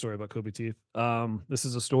do have a story about Kobe Teeth. This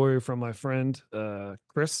is a story from my friend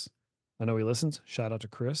Chris. I know he listens. Shout out to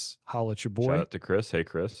Chris. Holla at your boy. Shout out to Chris. Hey,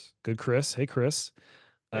 Chris. Good Chris. Hey, Chris.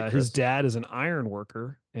 His dad is an iron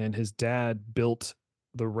worker, and his dad built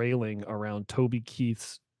the railing around Toby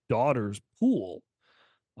Keith's daughter's pool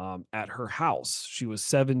at her house. She was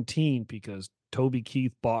 17 because Toby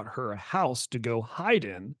Keith bought her a house to go hide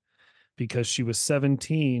in because she was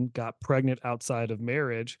 17, got pregnant outside of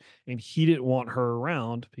marriage, and he didn't want her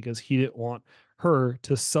around because he didn't want her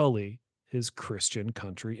to sully his Christian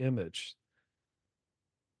country image.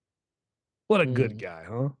 What a good guy,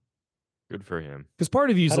 huh? Good for him. Because part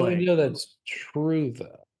of you's How like, do we know that's true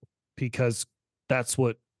though? Because that's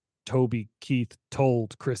what Toby Keith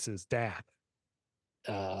told Chris's dad.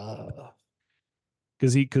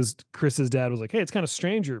 Because Chris's dad was like, hey, it's kind of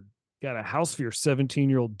strange you're got a house for your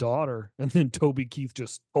 17-year-old daughter, and then Toby Keith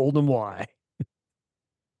just told him why.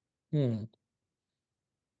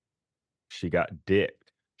 She got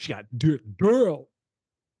dicked. She got dicked down.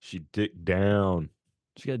 She dicked down.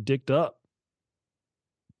 She got dicked up.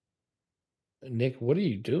 Nick, what are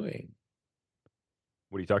you doing?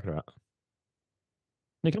 What are you talking about?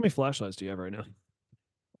 Nick, how many flashlights do you have right now?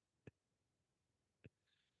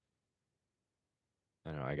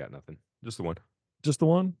 I know I got nothing. Just the one. Just the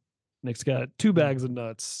one? Nick's got 2 bags of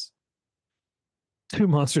nuts, 2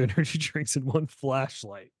 Monster Energy drinks, and 1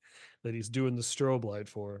 flashlight that he's doing the strobe light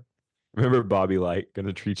for. Remember Bobby Light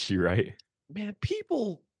gonna treat you right? Man,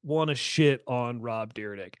 people want to shit on Rob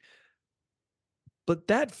Dyrdek. But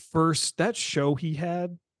that show he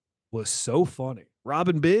had was so funny.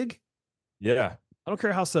 Robin Big? Yeah. I don't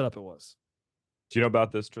care how set up it was. Do you know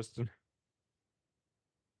about this, Tristan?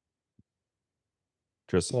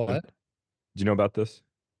 Tristan, What? do you know about this?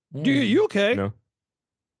 You okay? No.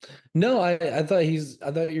 No, I thought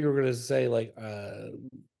you were gonna say like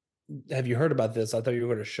have you heard about this? I thought you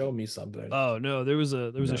were gonna show me something. Oh no, there was No.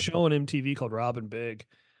 a show on MTV called Robin Big,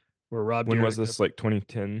 where Rob. When Dyrdek was this? Like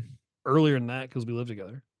 2010? Earlier than that, because we lived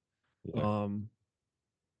together. Yeah.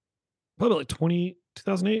 Probably like 2008,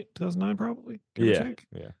 2009, probably. give or Yeah. take.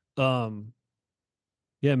 Yeah.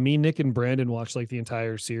 Yeah, me, Nick, and Brandon watched like the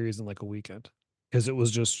entire series in like a weekend because it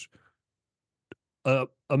was just a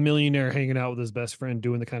millionaire hanging out with his best friend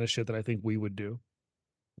doing the kind of shit that I think we would do.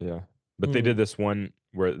 Yeah. But they did this one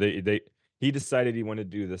where he decided he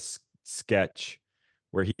wanted to do this sketch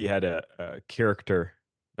where he had a character,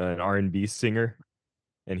 an R&B singer,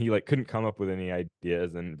 and he like couldn't come up with any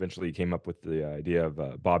ideas, and eventually he came up with the idea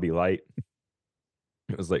of Bobby Light.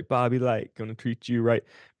 It was like, Bobby Light, gonna treat you right.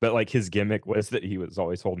 But like his gimmick was that he was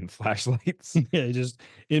always holding flashlights Yeah, just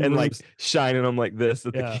in and like rooms. shining them like this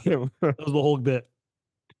at Yeah. the camera. That was the whole bit.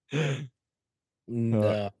 No,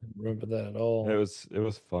 I don't remember that at all. It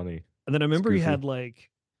was funny. And then I remember he goofy. had like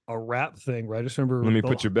a rap thing where I just remember Let me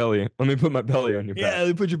put my belly on your back. Yeah,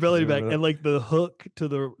 they put your belly back. Remember that? And like the hook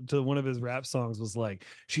to one of his rap songs was like,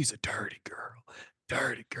 she's a dirty girl.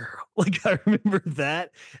 Like I remember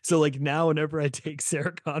that. So like now whenever I take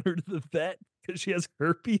Sarah Connor to the vet because she has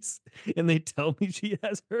herpes and they tell me she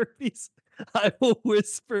has herpes, I will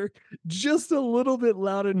whisper just a little bit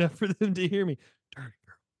loud enough for them to hear me. Dirty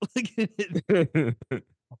girl.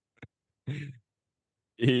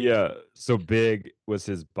 Like So Big was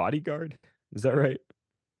his bodyguard, is that right?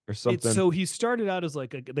 Or something? so he started out as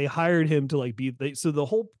like they hired him to like be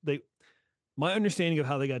my understanding of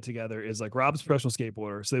how they got together is like Rob's a professional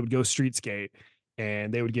skateboarder, so they would go street skate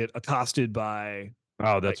and they would get accosted by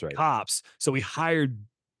that's right. cops. So we hired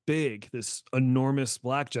Big, this enormous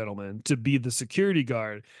black gentleman, to be the security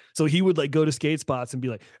guard. So he would like go to skate spots and be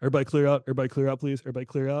like, everybody clear out, please, everybody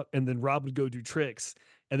clear out. And then Rob would go do tricks.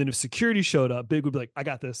 And then if security showed up, Big would be like, I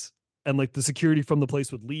got this. And like the security from the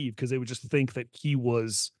place would leave because they would just think that he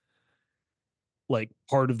was like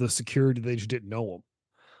part of the security. They just didn't know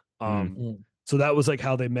him. So that was like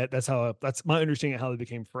how they met. That's my understanding of how they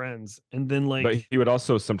became friends. And then like, but he would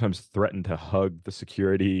also sometimes threaten to hug the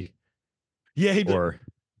security. Yeah, he'd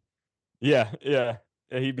yeah.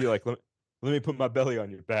 And he'd be like, let me put my belly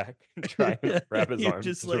on your back and try and wrap his arms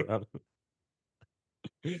just like around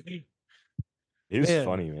him. He was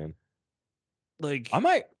funny, man. Like I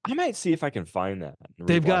might see if I can find that.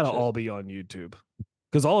 They've got to all be on YouTube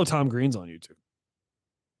because all of Tom Green's on YouTube.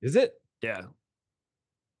 Is it? Yeah.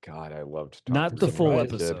 God, I loved Tom not the Green. full I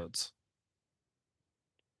did. episodes.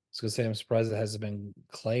 I was gonna say I'm surprised it hasn't been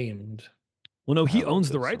claimed. Well, no, he I owns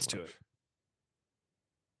loved the it so rights to much. it.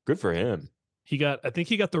 Good for him. I think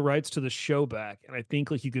he got the rights to the show back, and I think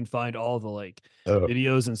like you can find all the like Oh.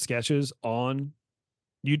 videos and sketches on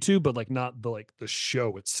YouTube, but like not the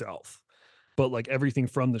show itself, but like everything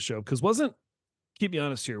from the show. Because keep me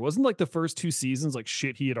honest here, wasn't like the first 2 seasons like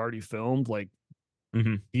shit he had already filmed like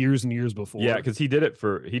years and years before? Yeah, because he did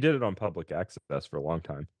it on public access for a long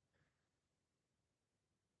time.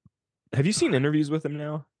 Have you seen interviews with him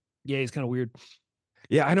now? Yeah, he's kind of weird.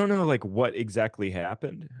 Yeah, I don't know like what exactly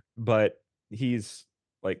happened, but he's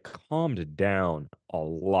like calmed down a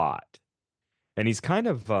lot. And he's kind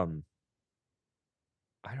of I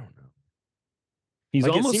don't know. He's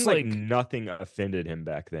like, almost it seemed like nothing offended him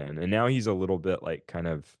back then. And now he's a little bit like kind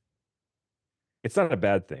of, it's not a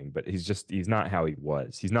bad thing, but he's not how he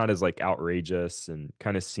was. He's not as like outrageous and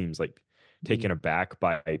kind of seems like taken aback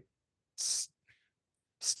by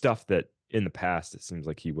stuff that in the past it seems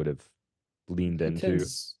like he would have leaned into.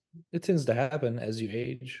 It tends to happen as you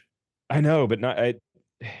age. I know, but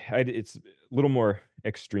it's a little more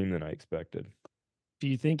extreme than I expected. Do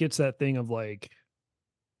you think it's that thing of like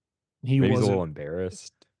Maybe he's a little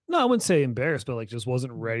embarrassed? No, I wouldn't say embarrassed, but like just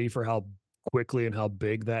wasn't ready for how quickly and how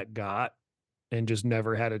big that got, and just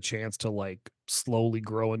never had a chance to like slowly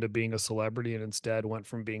grow into being a celebrity, and instead went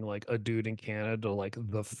from being like a dude in Canada to like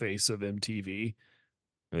the face of MTV.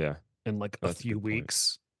 Yeah. in like a That's a few good point.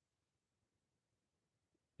 weeks.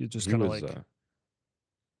 You just He kind of was like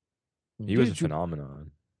he was a Drew,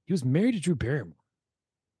 phenomenon. he was married to Drew Barrymore.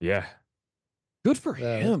 Yeah. Good for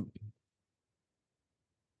Yeah. him.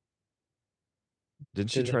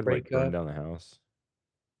 Didn't she Did they try to like break burn up? down the house?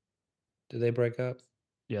 Did they break up?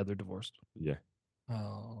 Yeah, they're divorced. Yeah.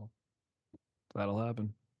 Oh, That'll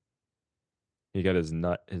happen. He got his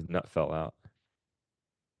nut fell out.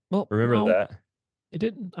 Well, Remember no, that? it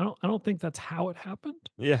didn't. I don't think that's how it happened.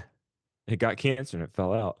 Yeah. It got cancer and it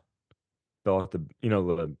fell out. Fell out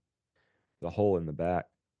the hole in the back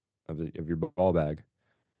of your ball bag.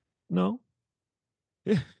 No.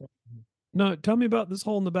 Yeah. No, tell me about this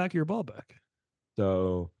hole in the back of your ball bag.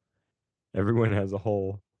 So everyone has a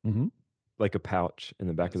hole, Mm-hmm. like a pouch in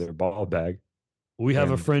the back of their ball bag. We have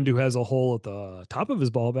a And- friend who has a hole at the top of his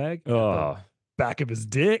ball bag, at the Oh, back of his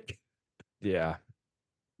dick. yeah.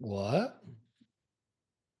 what?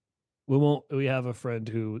 We have a friend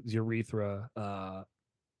whose urethra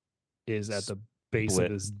is at the base Split.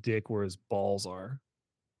 of his dick where his balls are.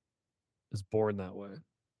 Is born that way.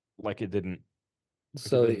 Like it didn't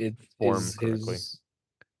So didn't it form is correctly.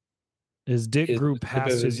 His dick Is grew the tip past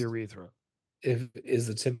of his his- urethra. Is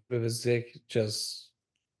the tip of his dick just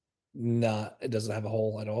not? It doesn't have a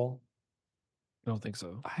hole at all. I don't think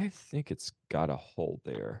so. I think it's got a hole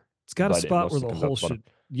there. It's got a but it spot where mostly the comes out hole the bottom. should.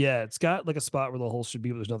 Yeah, it's got like a spot where the hole should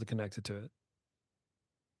be, but there's nothing connected to it.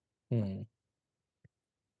 Hmm.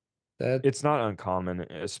 That It's not uncommon,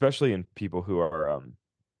 especially in people who are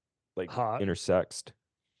like Hot. intersexed.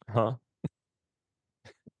 Huh?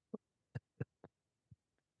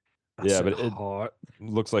 I Yeah, said but it hot.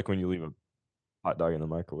 looks like when you leave a hot dog in the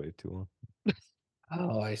microwave too long.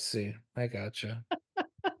 Oh, I see. I gotcha.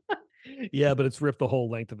 Yeah, but it's ripped the whole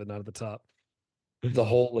length of it, not at the top. The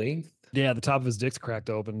whole length. Yeah, the top of his dick's cracked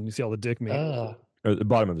open. You see all the dick meat. Or the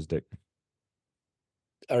bottom of his dick.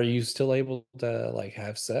 Are you still able to like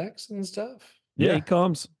have sex and stuff? Yeah, Yeah. he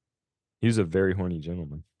comes. He was a very horny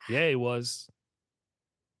gentleman. Yeah, he was.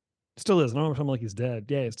 Still is. I don't know if I'm like he's dead.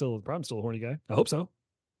 Yeah, he's still probably still a horny guy. I hope so.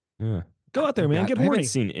 Yeah. Go out there, man. God, Get I horny. haven't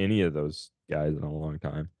seen any of those guys in a long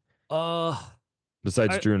time. I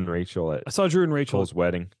Besides Drew and Rachel at saw Drew and Rachel. Cole's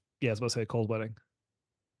wedding. Yeah, I was about to say Cole's wedding.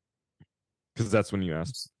 Because that's when you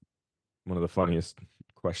asked one of the funniest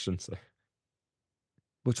questions.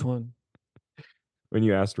 Which one? When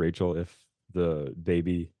you asked Rachel if the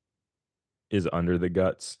baby is under the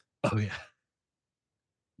guts. Oh yeah.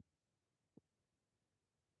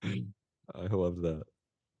 I love that.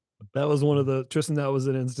 That was one of the Tristan. That was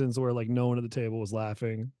an instance where like no one at the table was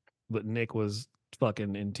laughing, but Nick was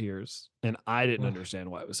fucking in tears, and I didn't understand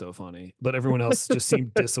why it was so funny. But everyone else just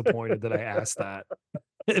seemed disappointed that I asked that.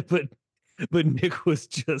 but Nick was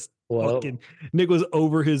just fucking. Nick was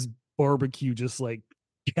over his barbecue, just like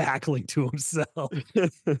cackling to himself.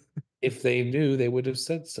 If they knew, they would have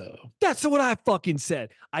said so. That's what I fucking said.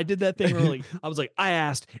 I did that thing early. I was like, I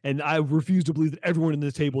asked, and I refuse to believe that everyone in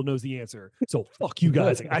this table knows the answer. So fuck you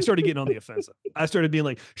guys. Like, I started getting on the offensive. I started being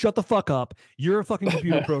like, shut the fuck up. You're a fucking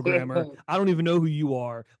computer programmer. I don't even know who you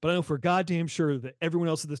are, but I know for goddamn sure that everyone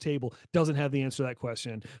else at this table doesn't have the answer to that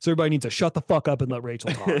question. So everybody needs to shut the fuck up and let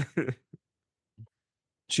Rachel talk.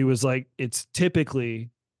 She was like, it's typically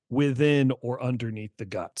within or underneath the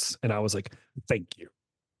guts. And I was like, thank you.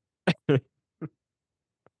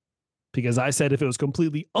 Because I said if it was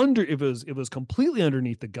completely underneath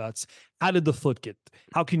the guts, how did the foot get?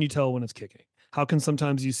 How can you tell when it's kicking? How can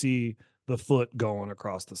sometimes you see the foot going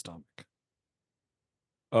across the stomach?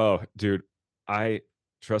 Oh, dude,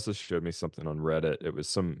 Tressa showed me something on Reddit. It was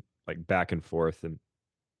some like back and forth, and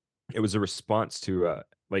it was a response to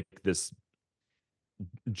like this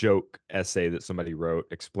joke essay that somebody wrote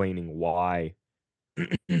explaining why,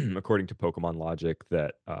 according to Pokemon logic,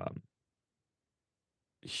 that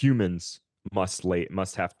humans must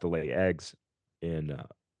have to lay eggs in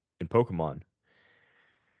Pokemon.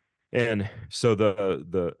 And so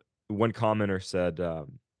the one commenter said,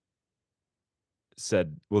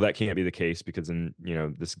 well, that can't be the case because in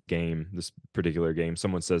this particular game,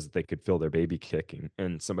 someone says that they could feel their baby kicking,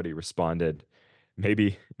 and somebody responded,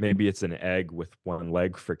 maybe it's an egg with one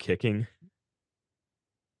leg for kicking.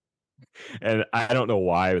 And I don't know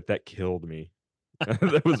why, but that killed me.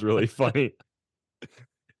 That was really funny.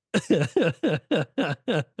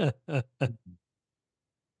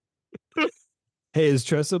 Hey, has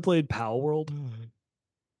Tressa played Pal World?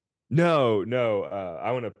 No.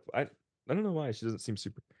 I don't know why she doesn't seem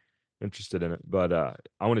super interested in it, but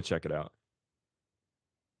I want to check it out.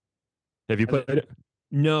 Have you played it?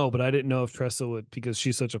 No, but I didn't know if Tressa would, because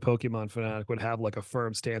she's such a Pokemon fanatic, would have like a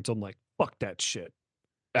firm stance on like, fuck that shit.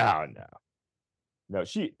 Oh no. No,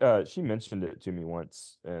 she mentioned it to me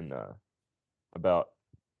once, and about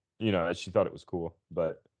she thought it was cool,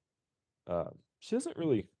 but she doesn't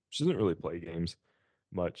really play games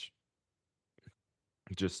much.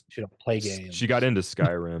 Just She don't play games. She got into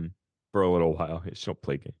Skyrim for a little while. She don't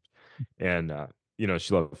play games, and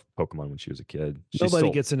she loved Pokemon when she was a kid. She's Nobody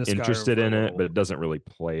still gets into Skyrim interested for a in it, little- but doesn't really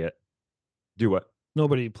play it. Do what?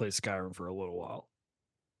 Nobody plays Skyrim for a little while.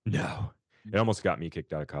 No, it almost got me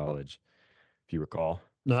kicked out of college, if you recall.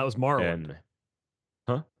 No, that was Morrowind. And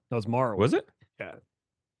huh? That was Morrowind. Was it? Yeah.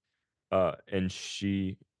 And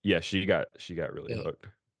she got really Yeah. hooked.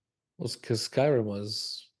 Well, because Skyrim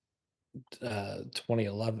was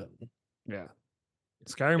 2011. Yeah.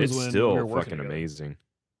 Skyrim is It's when we still were working fucking together. amazing.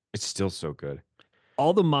 It's still so good.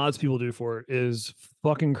 All the mods people do for it is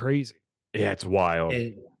fucking crazy. Yeah, it's wild.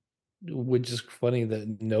 Which is funny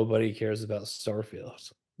that nobody cares about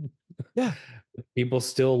Starfield. Yeah. People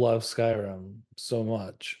still love Skyrim so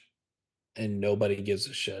much, and nobody gives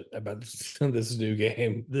a shit about this new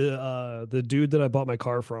game. The dude that I bought my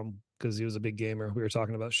car from, because he was a big gamer, we were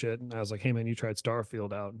talking about shit, and I was like, hey man, you tried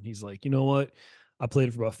Starfield out? And he's like, you know what? I played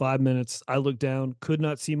it for about 5 minutes. I looked down, could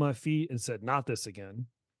not see my feet, and said, not this again.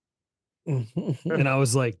 And I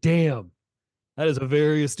was like, damn, that is a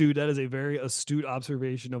very astute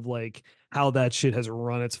observation of like how that shit has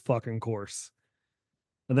run its fucking course.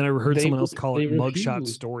 And then I heard someone else call it mugshot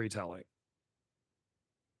storytelling.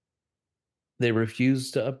 They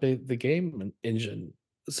refused to update the game engine.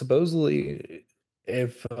 Supposedly,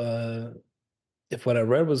 if what I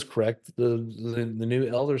read was correct, the new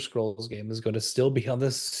Elder Scrolls game is going to still be on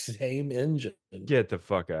the same engine. Get the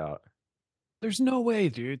fuck out. There's no way,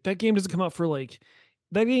 dude. That game doesn't come out for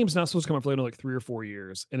that game's not supposed to come out for like 3 or 4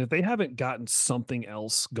 years. And if they haven't gotten something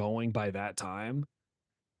else going by that time.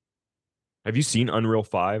 Have you seen Unreal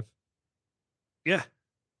 5? Yeah.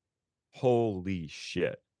 Holy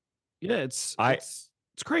shit. Yeah, it's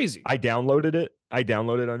crazy. I downloaded it. I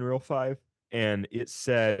downloaded Unreal 5, and it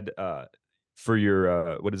said for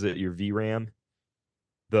your what is it, your VRAM,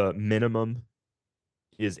 the minimum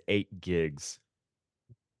is 8 gigs.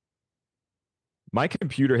 My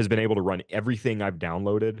computer has been able to run everything I've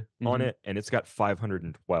downloaded on it, and it's got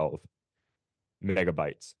 512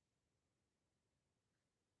 megabytes.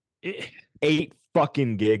 8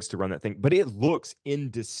 fucking gigs to run that thing, but it looks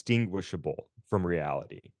indistinguishable from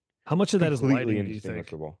reality. How much of that is Completely lighting, do you think?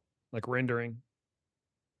 indistinguishable. Like rendering?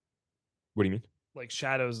 What do you mean? Like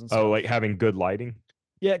shadows and stuff. Oh, like having good lighting?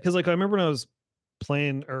 Yeah, because like I remember when I was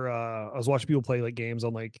playing or I was watching people play like games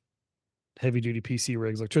on like heavy duty PC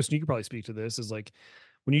rigs. Like Tristan, you could probably speak to this. Is like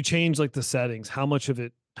when you change like the settings, how much of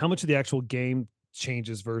the actual game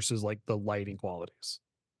changes versus like the lighting qualities?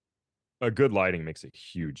 A good lighting makes a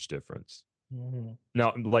huge difference. Mm-hmm.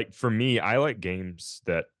 Now, like for me, I like games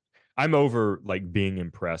that I'm over like being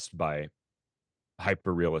impressed by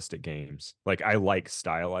hyper realistic games. Like I like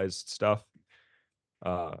stylized stuff.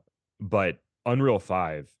 But Unreal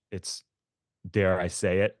 5, it's, dare I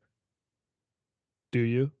say it, Do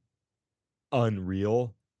you?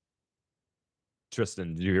 unreal.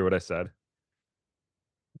 Tristan, did you hear what I said?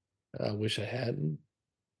 I wish I hadn't,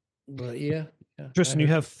 but yeah. Tristan, you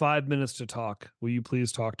have 5 minutes to talk. Will you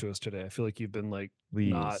please talk to us today? I feel like you've been like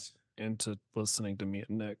not Please. into listening to me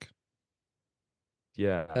and Nick.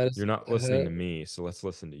 Yeah, you're not listening to me, so let's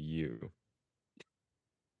listen to you.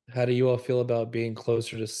 How do you all feel about being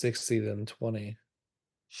closer to 60 than 20?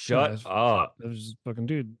 Shut up. I was just fucking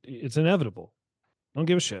dude. It's inevitable. I don't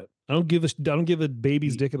give a shit. I don't give a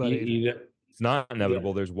baby's dick about age. It's not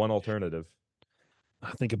inevitable. There's one alternative.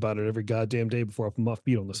 I think about it every goddamn day before I put my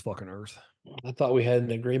feet on this fucking earth. I thought we had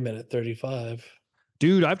an agreement at 35.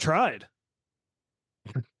 Dude, I've tried.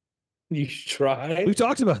 You tried? We've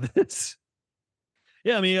talked about this.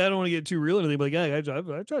 Yeah, I mean, I don't want to get too real or anything, but yeah, I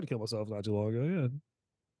tried to kill myself not too long ago. Yeah.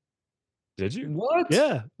 Did you? What?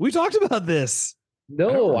 Yeah, we talked about this.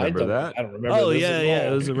 No, I remember don't. that. I don't remember. Oh this yeah, at yeah. It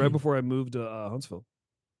all. was right before I moved to Huntsville.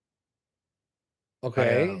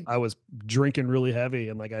 Okay. I was drinking really heavy,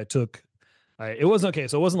 and like it wasn't okay.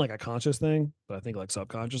 So it wasn't like a conscious thing, but I think like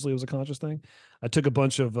subconsciously it was a conscious thing. I took a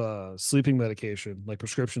bunch of sleeping medication, like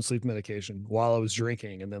prescription sleep medication, while I was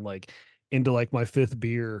drinking, and then like into like my 5th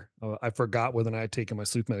beer, I forgot whether I had taken my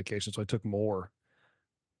sleep medication, so I took more,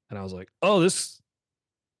 and I was like, "Oh, this,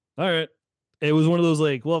 all right." It was one of those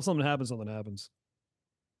like, well, if something happens, something happens.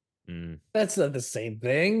 That's not the same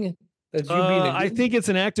thing. That's you being I think it's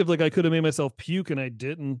an active, like I could have made myself puke and I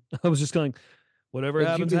didn't. I was just going, whatever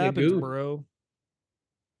That's you happens, being a happens, goof. bro.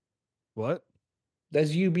 What?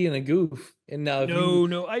 That's you being a goof. And now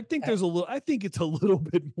No, I think I think it's a little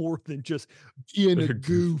bit more than just being a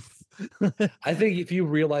goof. I think if you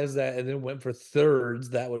realized that and then went for thirds,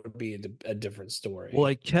 that would be a different story. Well,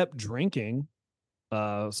 I kept drinking,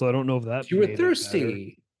 so I don't know if that you were made it better.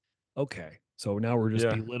 thirsty. Okay, so now we're just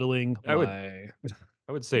belittling I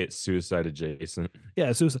would say it's suicide adjacent.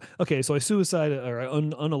 Yeah, suicide. Okay, so I suicided or I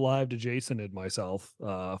unalived adjacented myself.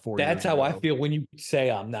 4 years That's how I ago. feel when you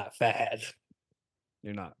say I'm not fat.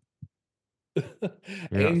 You're not.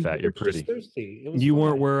 You're not fat. You're pretty. Thirsty. You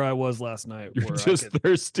weren't where I was last night. You're just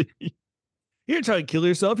thirsty. You didn't try to kill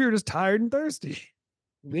yourself. You're just tired and thirsty.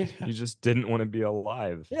 Yeah. You just didn't want to be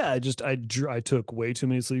alive. Yeah, I took way too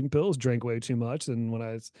many sleeping pills, drank way too much, and when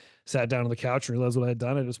I sat down on the couch and realized what I had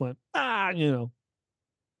done, I just went, Had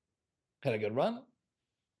a good run.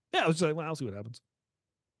 Yeah, I was just like, well, I'll see what happens.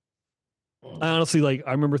 I honestly,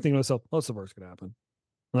 I remember thinking to myself, what's the worst could happen?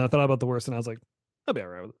 And I thought about the worst, and I was like, I'll be all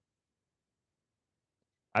right with it.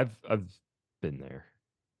 I've been there.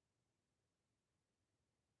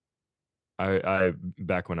 I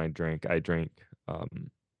back when I drank about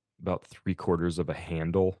 3/4 of a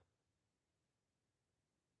handle,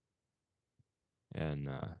 and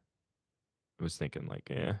I was thinking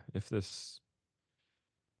if this,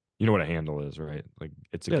 you know what a handle is, right? Like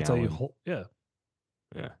it's a That's how gallon. you hold. Yeah.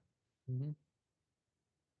 Yeah. Mhm.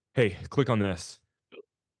 Hey, click on this.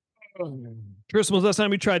 Tristan, was last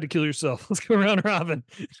time you tried to kill yourself? Let's go around robin.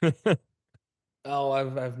 Oh,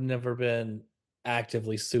 I've never been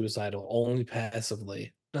actively suicidal, only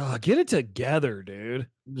passively. Oh, get it together, dude.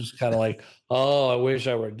 Just kind of like, oh, I wish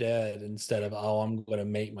I were dead, instead of, oh, I'm going to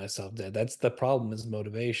make myself dead. That's the problem, is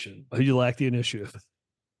motivation. You lack the initiative.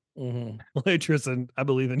 Mm-hmm. Hey, Tristan, I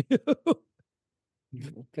believe in you.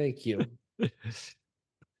 Thank you.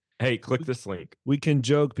 Hey, click this link. We can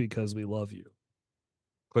joke because we love you.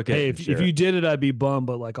 Click it. Hey, if you did it, I'd be bummed,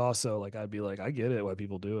 but also I'd be like, I get it why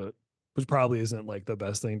people do it, which probably isn't the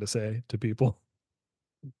best thing to say to people.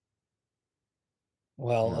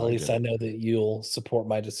 Well, at least I know that you'll support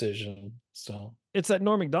my decision. So it's that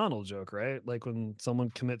Norm Macdonald joke, right? Like when someone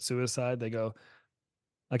commits suicide, they go,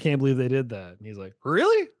 I can't believe they did that. And he's like,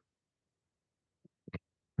 really?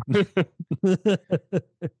 I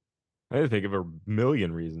didn't think of a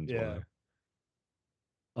million reasons why.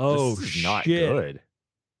 Oh, this is shit. Not good.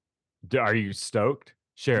 Are you stoked?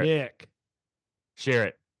 Share it. Nick. Share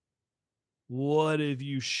it. What have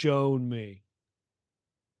you shown me?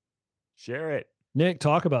 Share it. Nick,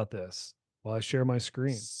 talk about this while I share my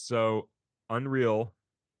screen. So Unreal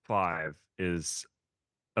 5 is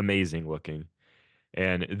amazing looking.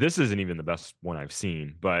 And this isn't even the best one I've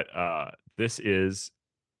seen, but this is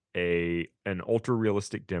an ultra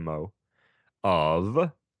realistic demo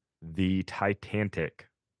of the Titanic.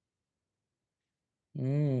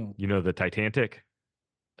 You know the Titanic?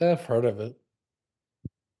 I've heard of it.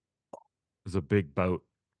 It's a big boat.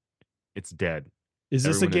 It's dead. Is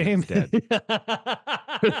this Everyone a game? Dead.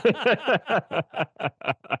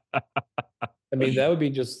 I mean, that would be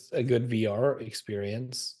just a good VR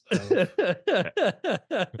experience. The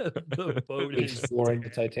boat is exploring the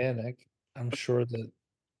Titanic. I'm sure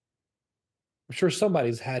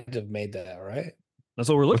somebody's had to have made that, right? That's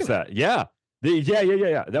what we're looking at. That? Yeah.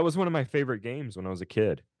 Yeah. That was one of my favorite games when I was a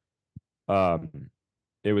kid.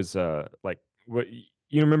 It was what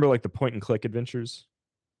you remember, the point and click adventures?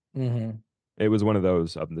 Mm-hmm. It was one of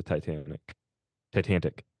those of the Titanic.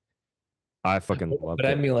 I fucking loved it. But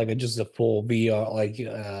I mean, just a full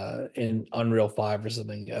VR, in Unreal 5 or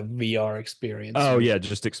something, a VR experience. Oh yeah,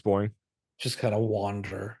 just exploring. Just kind of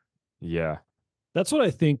wander. Yeah. That's what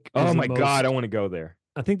I think. Oh my God, I want to go there.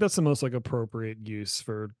 I think that's the most appropriate use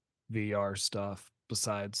for VR stuff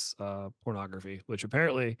besides pornography, which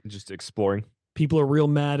apparently just exploring. People are real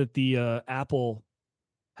mad at the Apple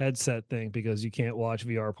headset thing because you can't watch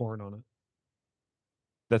VR porn on it.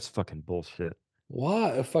 That's fucking bullshit.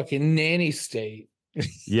 What a fucking nanny state.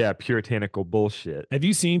 Yeah, puritanical bullshit. Have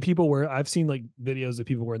you seen people I've seen videos of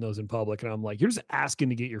people wearing those in public, and I'm like, you're just asking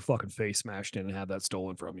to get your fucking face smashed in and have that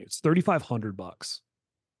stolen from you. It's $3,500.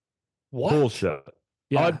 What? Bullshit.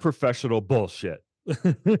 Yeah. Odd professional bullshit.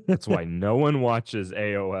 That's why no one watches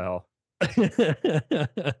AOL.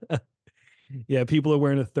 Yeah, people are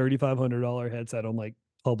wearing a $3,500 headset on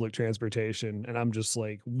public transportation, and I'm just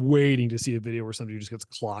waiting to see a video where somebody just gets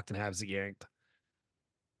clocked and has it yanked.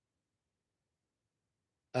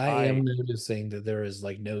 I am noticing that there is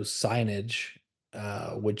no signage,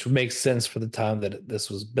 which makes sense for the time that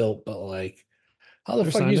this was built, but how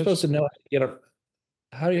the fuck are you supposed to know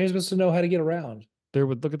how are you supposed to know how to get around? There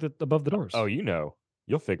would look at above the doors. Oh,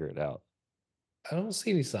 you'll figure it out. I don't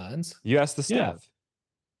see any signs. You ask the staff. Yeah.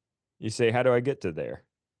 You say, how do I get to there?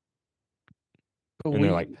 But and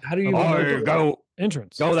they're like, how do you go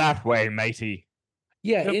entrance? Go that way, matey.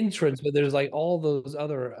 Yeah, Yep. entrance, but there's like all those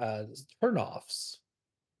other turnoffs.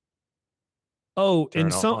 Oh, in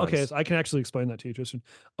Turn some ons. so I can actually explain that to you, Tristan.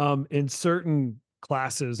 In certain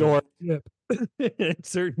classes, Door. in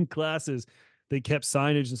certain classes, they kept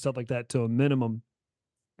signage and stuff like that to a minimum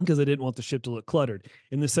because they didn't want the ship to look cluttered.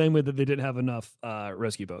 In the same way that they didn't have enough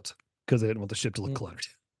rescue boats because they didn't want the ship to look cluttered.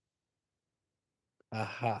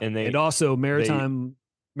 Aha. And also maritime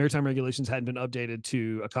regulations hadn't been updated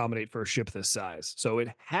to accommodate for a ship this size. So it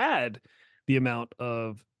had the amount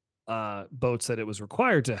of boats that it was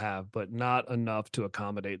required to have, but not enough to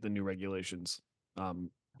accommodate the new regulations.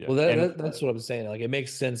 Yeah. Well, that's what I'm saying. Like, it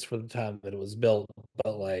makes sense for the time that it was built,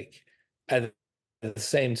 but like at the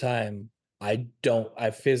same time, I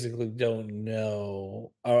physically don't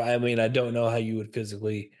know, or I mean, I don't know how you would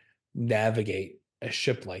physically navigate a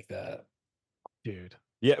ship like that. Dude.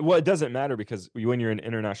 Yeah, well, it doesn't matter because when you're in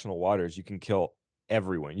international waters, you can kill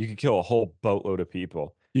everyone. You can kill a whole boatload of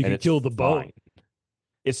people. You and can it's kill the boat. fine.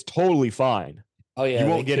 It's totally fine. Oh yeah, You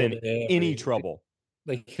they won't get in killed any trouble.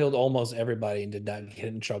 They killed almost everybody and did not get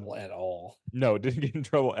in trouble at all. No, didn't get in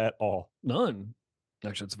trouble at all. None.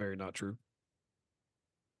 Actually, it's very not true.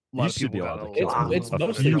 A You lot of should be people allowed got to kill It's a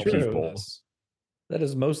mostly few true. people. That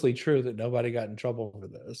is mostly true that nobody got in trouble for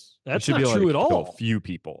this. That's You should not be allowed true to at kill all. a few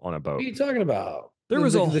people on a boat. What are you talking about? There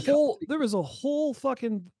was a whole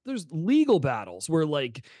fucking there's legal battles where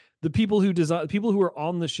like the people who were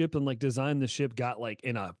on the ship and like designed the ship got like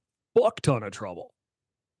in a fuck ton of trouble.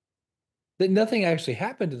 That nothing actually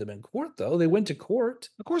happened to them in court, though. They went to court.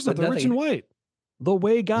 Of course not. But They're rich and white. The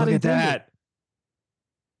way God Look at intended. that.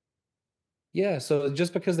 Yeah, so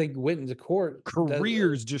just because they went into court,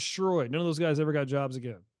 Careers destroyed. None of those guys ever got jobs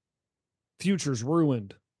again. Futures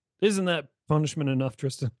ruined. Isn't that punishment enough,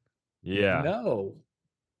 Tristan? Yeah. No.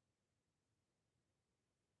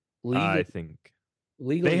 I think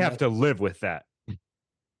legally they have to live with that.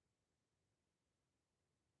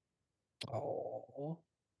 Oh.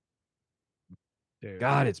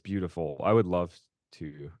 God, it's beautiful. I would love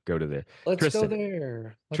to go to there. Let's Tristan, go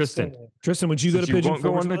there. Tristan, would you go to Since Pigeon won't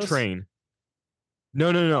go Forge on the with us? train?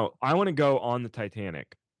 No. I want to go on the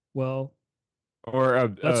Titanic. Well, or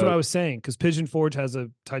that's what I was saying, because Pigeon Forge has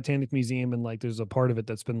a Titanic museum and like there's a part of it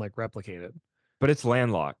that's been like replicated. But it's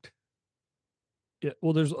landlocked. Yeah,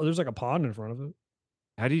 well, there's like a pond in front of it.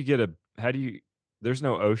 There's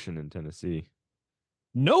no ocean in Tennessee.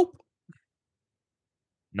 Nope.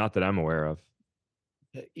 Not that I'm aware of.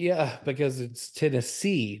 Yeah, because it's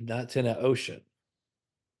Tennessee, not Tennessee Ocean.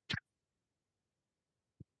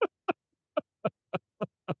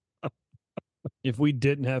 If we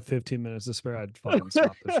didn't have 15 minutes to spare, I'd fucking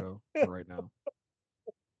stop the show for right now.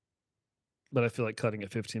 But I feel like cutting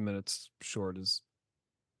it 15 minutes short is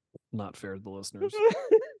not fair to the listeners.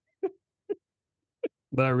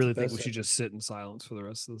 But I really think we should just sit in silence for the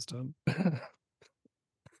rest of this time.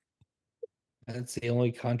 That's the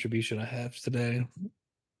only contribution I have today.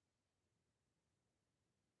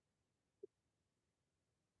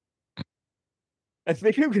 I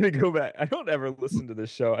think I'm going to go back. I don't ever listen to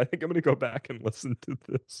this show. I think I'm going to go back and listen to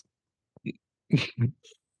this.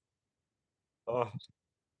 Oh.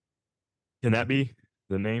 Can that be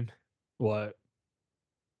the name? What?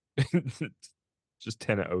 Just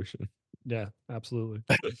Tennessee Ocean. Yeah, absolutely.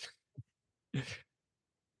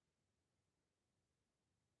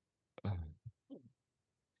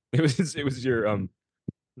 It was your I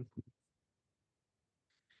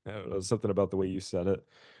don't know, something about the way you said it.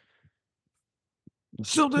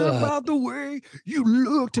 Something about the way you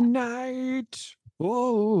look tonight.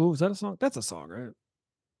 Oh, is that a song? That's a song, right?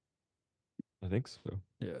 I think so.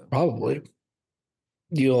 Yeah. Probably.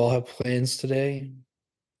 Do you all have plans today?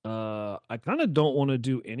 I kind of don't want to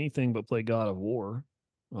do anything but play God of War,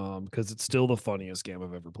 because it's still the funniest game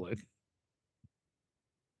I've ever played.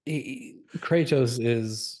 Kratos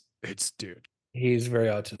is dude. He's very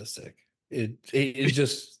autistic. It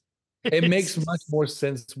just it makes much more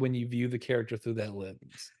sense when you view the character through that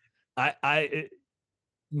lens.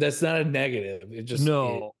 That's not a negative. It just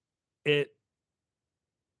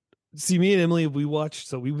See, me and Emily, we were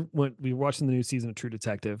watching the new season of True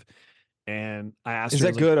Detective, and I asked her, is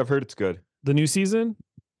that good? I've heard it's good. The new season?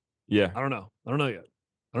 Yeah. I don't know yet.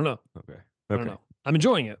 I don't know. Okay. I don't know. I'm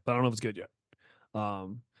enjoying it, but I don't know if it's good yet.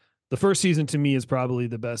 The first season to me is probably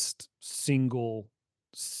the best single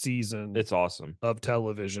season. It's awesome of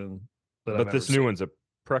television. But this new one's a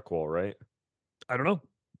prequel, right? I don't know.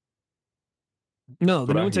 No,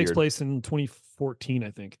 the new one takes place in 2014,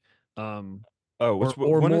 I think. Or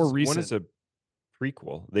more recent. One is a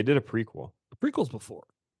prequel. They did a prequel. The prequel's before.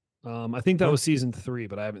 I think that was season 3,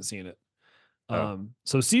 but I haven't seen it.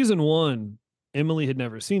 So season 1 Emily had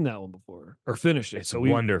never seen that one before or finished it. It's So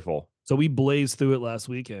wonderful. So we blazed through it last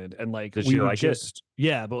weekend, and like Did we she would like just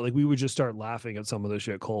but like we would just start laughing at some of the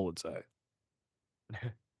shit Cole would say.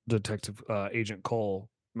 Detective Agent Cole,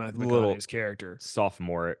 Matthew Little McConaughey's character.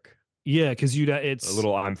 sophomoric. Yeah, because A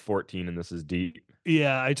little I'm 14 and this is deep.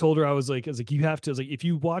 Yeah, I told her I was like you have to. I was like, if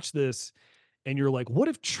you watch this and you're like, what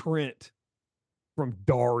if Trent from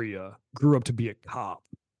Daria grew up to be a cop?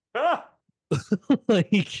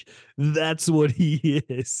 Like that's what he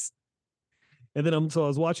is. And then I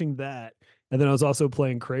was watching that, and then I was also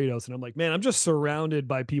playing Kratos, and I'm like, man, I'm just surrounded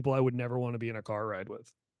by people I would never want to be in a car ride with.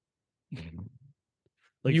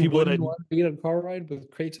 Like you people that wouldn't I'd want to be in a car ride with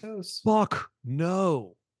Kratos? fuck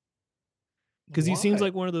no. Because he seems Why?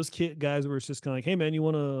 like one of those guys where it's just kind of like, hey man, you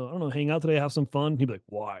want to, I don't know, hang out today, have some fun? He'd be like,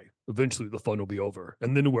 why? Eventually the fun will be over,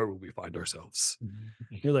 and then where will we find ourselves?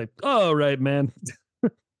 You're like, all right, man.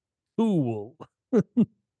 Cool.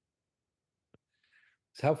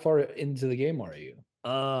 How far into the game are you?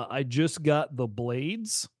 I just got the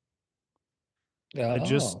blades. I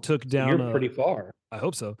just Oh, took so down you're pretty far. I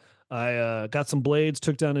hope so. I got some blades,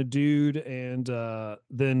 took down a dude, and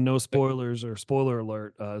then no spoilers or spoiler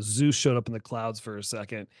alert. Zeus showed up in the clouds for a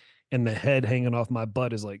second, and the head hanging off my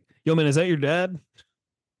butt is like, "Yo, man, is that your dad?"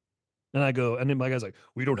 And I go, and then my guy's like,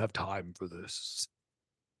 "We don't have time for this."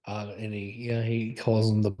 And he calls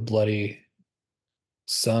him the bloody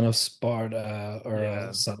son of Sparta, or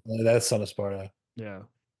Yeah. that's son of Sparta. Yeah.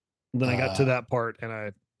 And then I got to that part, and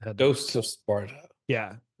I had to, Ghost of Sparta. yeah.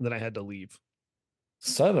 And then I had to leave.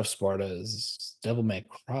 Son of Sparta is Devil May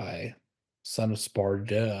Cry. Son of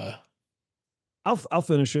Sparta. I'll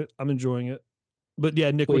finish it. I'm enjoying it. But yeah,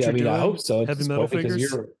 Nick, Well, what yeah, you're doing? I hope so. Heavy metal because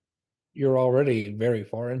figures. you're already very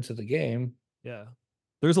far into the game. Yeah.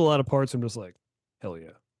 There's a lot of parts I'm just like, hell yeah.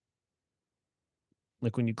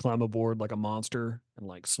 Like when you climb aboard like a monster and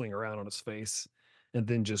like swing around on its face and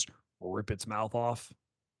then just rip its mouth off.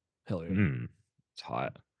 Hell yeah. It's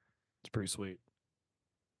hot. It's pretty sweet.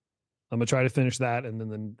 I'm gonna try to finish that and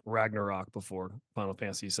then Ragnarok before Final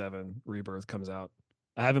Fantasy VII Rebirth comes out.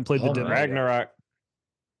 I haven't played the Oh, demo. nice. yet. Ragnarok.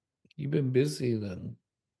 You've been busy then.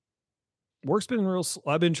 Work's been real.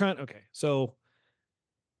 I've been trying. Okay, so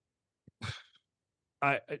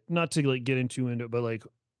I not to like get into it, but like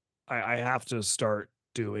I have to start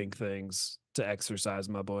doing things to exercise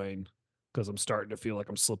my brain because I'm starting to feel like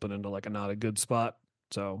I'm slipping into like a not a good spot.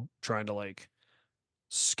 So trying to like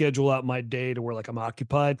schedule out my day to where like I'm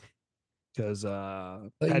occupied because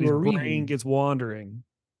Patty's were brain reading. gets wandering.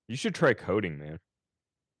 You should try coding, man.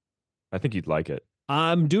 I think you'd like it.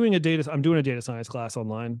 I'm doing a data science class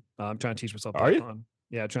online. I'm trying to teach myself Are you? Python.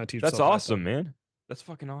 Yeah, I'm trying to teach That's myself awesome, Python. man. That's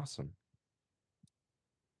fucking awesome.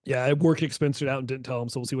 Yeah, I work expensed it out and didn't tell them,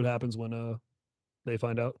 so we'll see what happens when they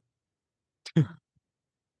find out.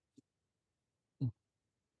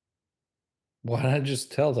 Why not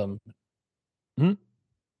just tell them? Hmm?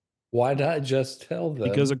 Why not just tell them?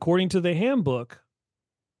 Because according to the handbook,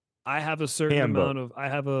 I have a certain amount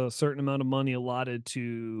of money allotted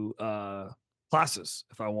to classes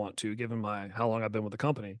if I want to, given how long I've been with the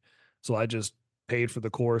company. So I just paid for the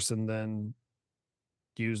course and then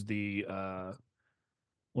used the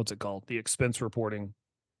what's it called? The expense reporting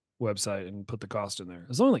website and put the cost in there.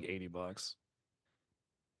 It's only like $80.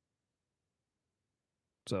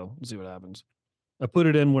 So we'll see what happens. I put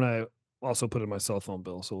it in when I also put in my cell phone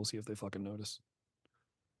bill, so we'll see if they fucking notice.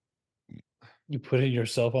 You put in your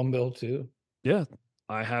cell phone bill too? Yeah.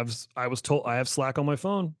 I was told I have Slack on my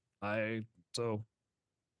phone.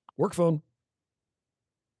 Work phone.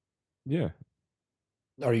 Yeah.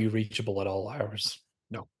 Are you reachable at all hours?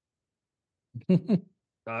 No.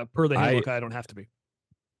 Per the handbook, I don't have to be.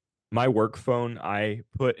 My work phone, I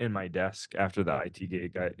put in my desk after the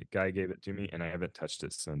IT guy gave it to me, and I haven't touched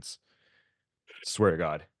it since. Swear to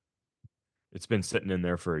God. It's been sitting in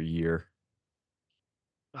there for a year.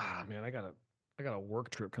 Ah, man, I got a work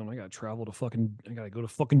trip coming. I gotta go to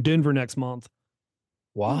fucking Denver next month.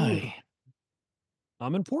 Why?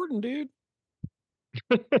 I'm important, dude.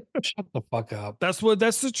 Shut the fuck up. That's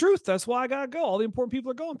the truth. That's why I gotta go. All the important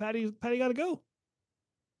people are going. Patty gotta go.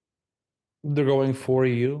 They're going for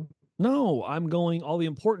you? No, I'm going. All the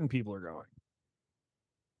important people are going.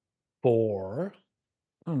 For?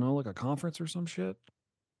 I don't know, like a conference or some shit.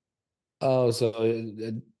 Oh, so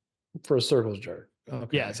for a circles jerk.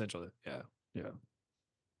 Okay. Yeah, essentially. Yeah.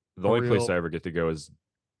 The only place I ever get to go is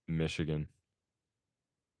Michigan.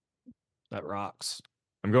 That rocks.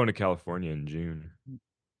 I'm going to California in June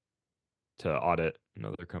to audit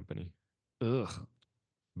another company. Ugh.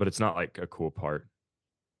 But it's not like a cool part.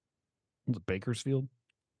 Was it Bakersfield?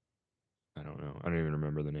 I don't know. I don't even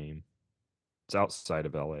remember the name. It's outside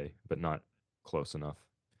of LA, but not close enough,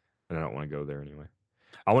 and I don't want to go there anyway.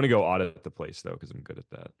 I want to go audit the place though because I'm good at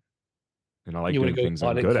that, and I like You want doing to things go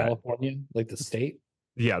I'm audit good California, like the state?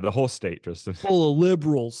 at. Yeah, the whole state, Tristan. Full of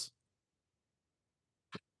liberals.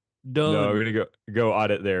 Done. No, we're gonna go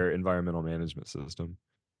audit their environmental management system,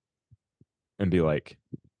 and be like,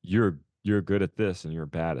 you're good at this and you're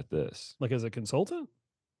bad at this. Like as a consultant?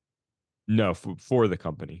 No, for the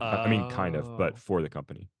company. I mean, kind of, Oh. but for the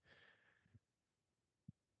company.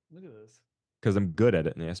 Look at this. Because I'm good at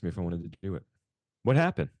it, and they asked me if I wanted to do it. What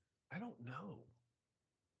happened? I don't know.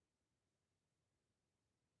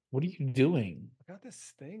 What are you doing? I got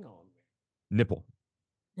this thing on me. Nipple.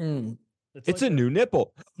 Mm. It's a new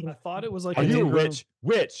nipple. I thought it was like Are you a ingrown-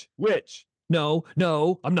 witch? No,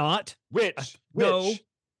 I'm not. Witch. No.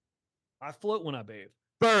 I float when I bathe.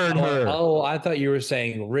 Burn her. Oh, I thought you were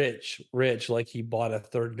saying rich, like he bought a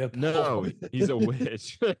third nipple. No, he's a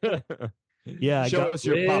witch. Yeah, I Show got us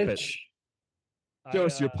your puppets. Rich. Show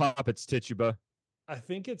us your puppets, Tituba. I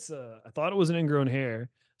think it's I thought it was an ingrown hair,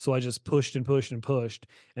 so I just pushed and pushed and pushed,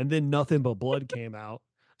 and then nothing but blood came out.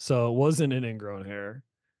 So it wasn't an ingrown hair.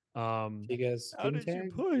 You guys How skin did you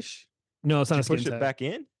tag? push? No, it's Did not you a skin push it tag. back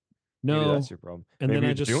in? No, Maybe that's your problem. And Maybe then I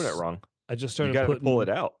you're just doing it wrong. I just You started got to putting. pull it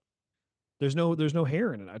out. There's no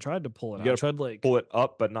hair in it. I tried to pull it You out. I gotta tried like Pull it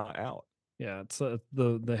up, but not out. yeah, it's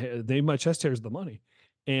my chest hair is the money,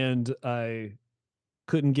 and I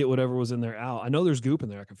couldn't get whatever was in there out. I know there's goop in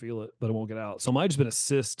there. I can feel it, but it won't get out. So it might have just been a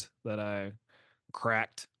cyst that I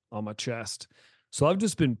cracked on my chest. So I've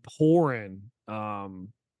just been pouring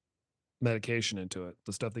medication into it.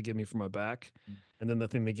 The stuff they give me for my back, and then the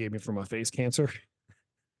thing they gave me for my face cancer,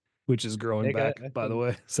 which is growing Nick, back, I by the think-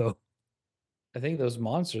 way. So I think those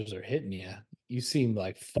monsters are hitting you. You seem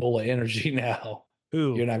like full of energy now.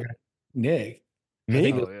 ooh, You're not gonna, Nick. I Me?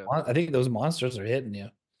 think, Oh, those, yeah. I think those monsters are hitting you.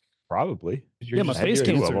 Probably. You're yeah, my just- face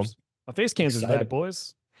you're- two of cancer's my face cancer's back, excited.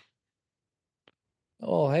 boys.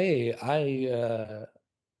 Oh, hey,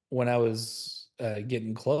 when I was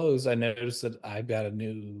getting clothes, I noticed that I've got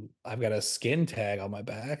a skin tag on my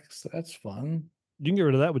back, so that's fun. You can get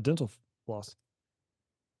rid of that with dental floss.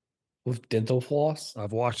 With dental floss.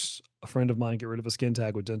 I've watched a friend of mine get rid of a skin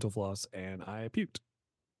tag with dental floss, and I puked.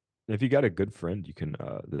 If you got a good friend, you can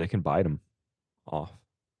they can bite them off.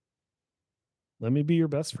 Let me be your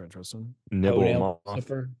best friend, Tristan. Nibble them Toenail off.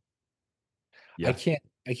 clipper. Yeah.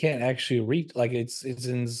 I can't actually reach, like it's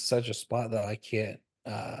in such a spot that I can't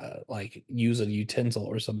like use a utensil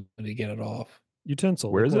or something to get it off.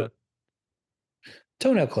 Utensil. Where like is what? it?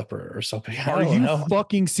 Toenail clipper or something. I Are don't you know.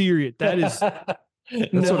 fucking serious? That is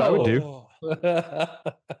That's what I would do.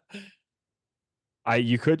 do.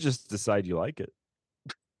 You could just decide you like it.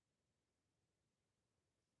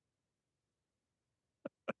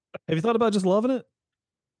 Have you thought about just loving it?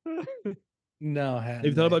 No, Have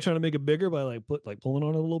you thought about trying to make it bigger by pulling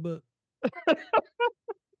on it a little bit?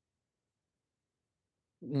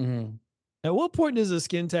 Mhm. At what point does a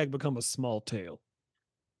skin tag become a small tail?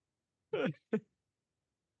 3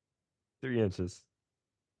 inches.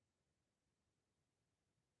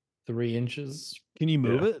 3 inches, Can you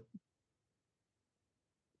move Yeah. it?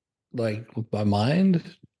 like with my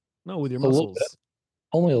mind, No, with your A little muscles.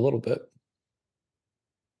 only a little bit.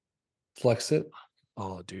 Flex it.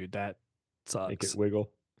 Oh, dude, that Make sucks. it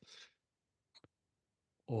wiggle.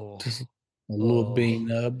 Oh, Just a little Oh. bean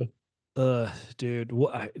nub. dude,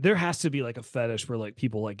 there has to be like a fetish where like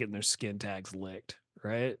people like getting their skin tags licked,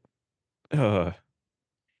 right? Of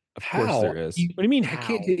course there is. What do you mean? I How?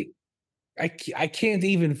 can't. I can't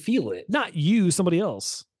even feel it. Not you, somebody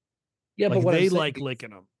else. Yeah, Like but what they I'm saying, like licking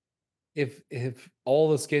them. if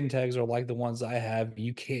all the skin tags are like the ones I have,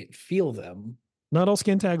 you can't feel them. Not all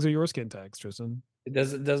skin tags are your skin tags, Tristan. It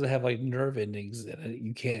doesn't have like nerve endings in it.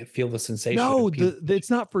 You can't feel the sensation. No, of people. it's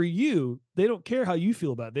not for you. They don't care how you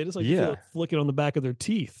feel about it. They just like to feel Yeah. it flicking on the back of their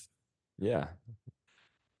teeth. Yeah.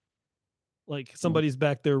 Like somebody's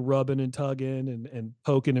back there rubbing and tugging and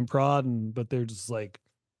poking and prodding, but they're just like,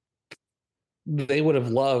 They would have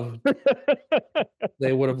loved.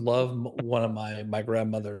 They would have loved one of my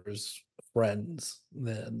grandmother's friends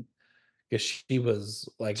then, because she was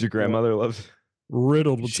like Your grandmother loves.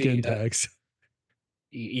 riddled with She, skin uh, tags.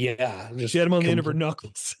 Yeah, just She had them on the end of her complete-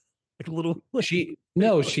 knuckles. Like a little like, She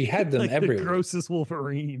had them like the everywhere. grossest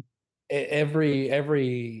Wolverine.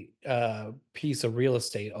 Every piece of real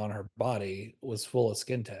estate on her body was full of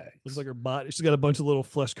skin tags. Looks like her body. She's got a bunch of little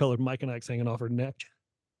flesh colored Mike and Ike's hanging off her neck.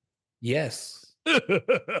 Yes,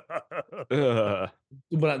 Ugh.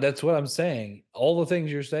 but that's what I'm saying. All the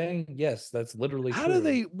things you're saying, yes, that's literally How true. do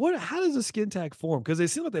they how does a skin tag form? Because they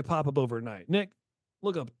seem like they pop up overnight. Nick,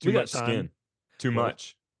 look up. Too We got much time. skin. Too Well-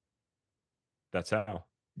 much. That's how.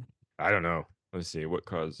 I don't know. Let's see what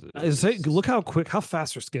causes. Look how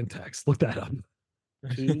fast are skin tags. Look that up.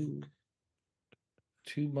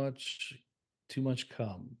 Too much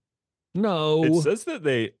cum. No, It says that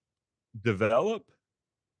they develop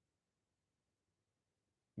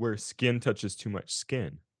where skin touches too much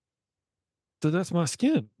skin. so that's my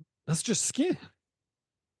skin. That's just skin.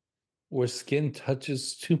 Where skin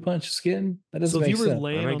touches too much skin? That doesn't So if make you were sense.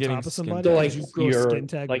 laying Am I on getting top of skin somebody, So, like like, you grow a your- skin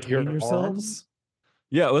tag like your between yourselves.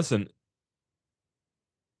 Yeah, listen.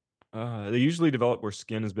 They usually develop where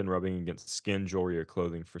skin has been rubbing against skin, jewelry, or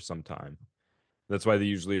clothing for some time. That's why they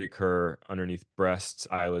usually occur underneath breasts,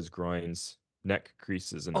 eyelids, groins, neck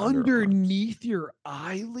creases, and underarms. Underneath your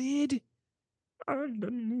eyelid?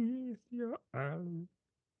 Underneath your eyelid.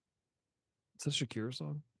 Is that a Shakira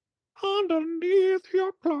song? Underneath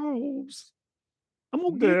your clothes. I'm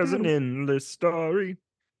gonna There's get an that. endless story.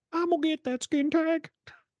 I'm gonna get that skin tag.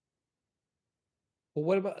 Well,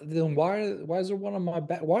 what about then? Why is there one on my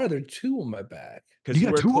back? Why are there two on my back? Because You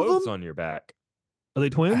you got wear two of clothes them? on your back. Are they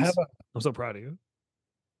twins? I have a I'm so proud of you.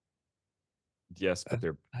 Yes, but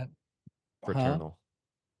they're Huh? fraternal.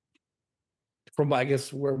 From I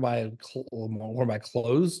guess where my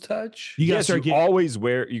clothes touch. You gotta Yes, start you getting, always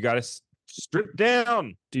wear. You got to strip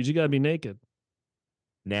down dude. You gotta be naked,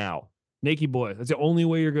 now. naked boy. That's the only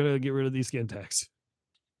way you're gonna get rid of these skin tags.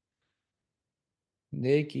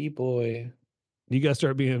 Nicky boy. You gotta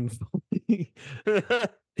start being.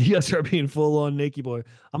 You gotta start being full on naked boy.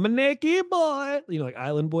 I'm a naked boy. You know, like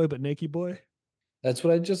Island Boy, but naked boy. That's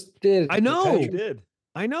what I just did. I know. You Patrick, did.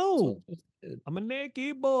 I that's what know. I just did. I'm a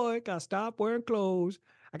naked boy. Gotta stop wearing clothes.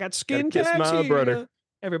 I got skin kiss tags my here. brother.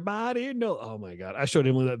 Everybody know. Oh my god! I showed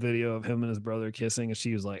Emily that video of him and his brother kissing, and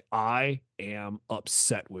she was like, "I am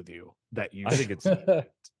upset with you that you." I think it's. I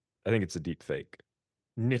think it's a deep fake.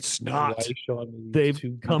 It's Why not. are you showing me They've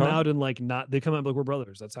two come Uh-huh. out and like not. They come out like we're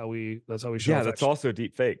brothers. That's how we. That's how we show. Yeah, that's affection. also a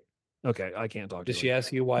deep fake. Okay, I can't talk to Did you. she like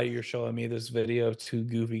ask you why you're showing me this video of two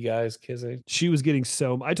goofy guys kissing? she was getting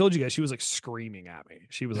so I told you guys she was like screaming at me.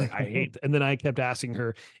 She was like, I hate and then I kept asking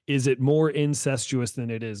her, is it more incestuous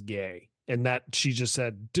than it is gay? And that she just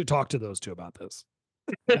said to talk to those two about this.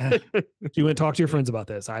 She went talk to your friends about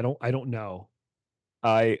this. I don't know.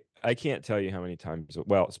 I can't tell you how many times.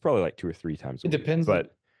 Well, it's probably like 2 or 3 times. It a week, depends.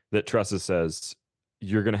 But that Tressa says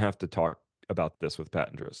you're gonna have to talk about this with Pat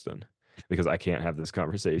and Tristan because I can't have this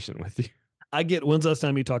conversation with you. I get when's the last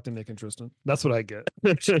time you talked to Nick and Tristan? That's what I get.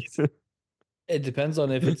 It depends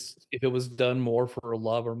on if it was done more for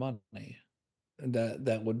love or money.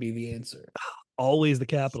 That would be the answer. Always the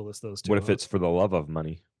capitalist, those two. What if huh? it's for the love of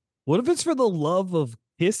money? What if it's for the love of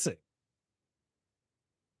kissing?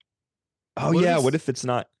 Oh What if yeah. it's- What if it's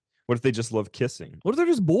not? What if they just love kissing? What if they're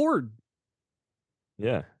just bored?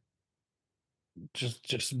 Yeah.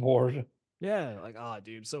 Just bored. Yeah, like,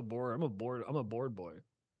 dude, so bored. I'm a bored boy.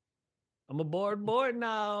 I'm a bored boy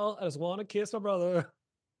now. I just want to kiss my brother.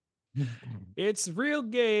 It's real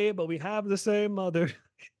gay, but we have the same mother.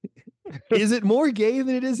 Is it more gay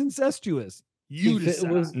than it is incestuous? You If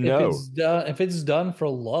decide. No. if it's done for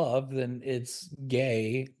love, then it's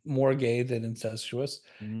gay, more gay than incestuous.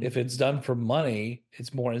 Mhm. If it's done for money,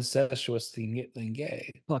 it's more incestuous than gay.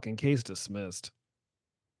 Fucking case dismissed.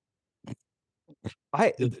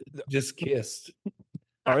 Just kissed.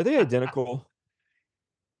 Are they identical?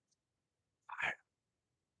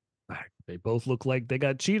 They both look like they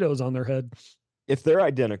got Cheetos on their head. If they're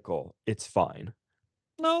identical, it's fine.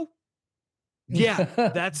 No. Yeah,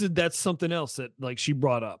 that's something else that like she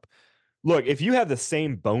brought up. Look, if you have the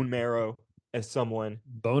same bone marrow as someone,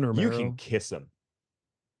 Boner you marrow. can kiss them.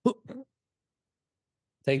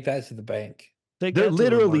 Take that to the bank. Take They're that to the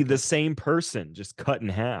literally market. the same person, just cut in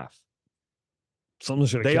half. Someone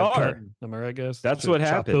should have They kept are. cutting. Am I right, guys? That's Should've what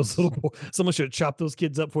chopped those happens. someone should have chopped those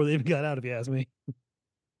kids up before they even got out, if you ask me.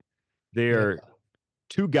 They are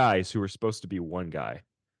 2 guys who are supposed to be one guy.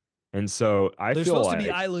 And so I They're feel supposed like, to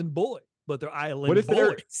be island boy, but they're island what if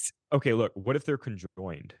they're boys. okay, look, what if they're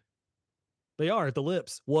conjoined? They are at the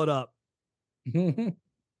lips. What up?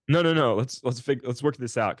 No. Let's work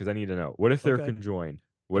this out because I need to know. What if they're Okay. conjoined?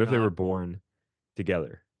 What They're if they were not. born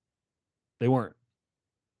together? They weren't.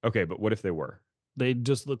 Okay, but what if they were? They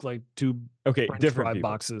just look like two Okay, French different fry people.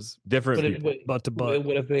 boxes. Different But people. butt to butt.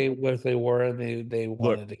 what if they were and they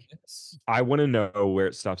wanted to kiss? I want to know where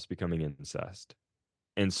it stops becoming incest.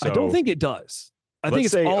 And so I don't think it does. I think let's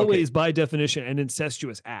it's say, okay. always by definition an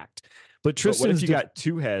incestuous act. But But Tristan's what if you got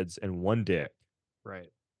 2 heads and 1 dick? right.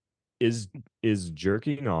 Is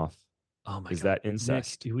jerking off? Oh my Is god. that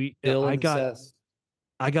incest? Nick, Still I got incest.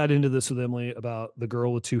 I got into this with Emily about the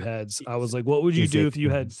girl with two heads. I was like, what would you do if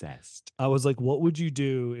you had incest? I was like, what would you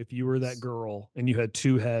do if you were that girl and you had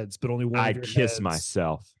two heads, but only one of your I'd kiss heads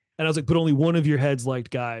myself. And I was like, but only one of your heads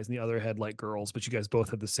liked guys and the other head liked girls, but you guys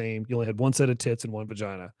both had the same. You only had one set of tits and one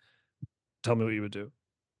vagina. Tell me what you would do.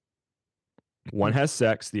 One has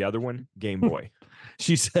sex, the other one, Game Boy.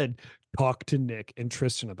 She said, talk to Nick and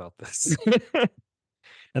Tristan about this.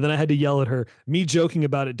 And then I had to yell at her, me joking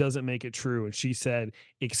about it doesn't make it true. And she said,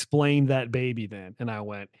 explain that baby then. And I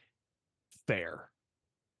went, fair.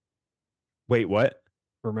 Wait, what?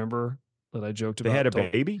 Remember that I joked about? They had a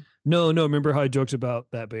baby? No. Remember how I joked about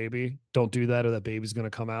that baby? Don't do that or that baby's going to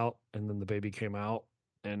come out. And then the baby came out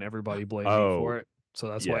and everybody blamed me for it. So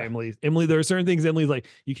that's why Emily, there are certain things Emily's like,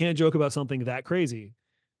 you can't joke about something that crazy.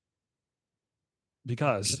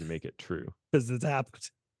 Because to make it true. Because it's happened.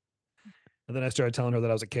 And then I started telling her that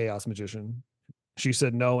I was a chaos magician. She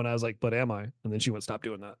said no, and I was like, but am I? And then she went, stop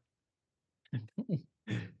doing that.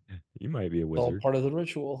 You might be a wizard. All part of the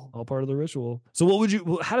ritual. All part of the ritual. So what would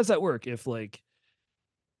you, how does that work? If like,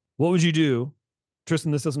 what would you do?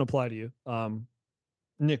 Tristan, this doesn't apply to you.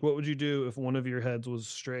 Nick, what would you do if one of your heads was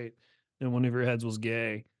straight and one of your heads was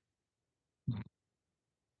gay?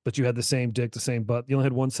 But you had the same dick, the same butt. You only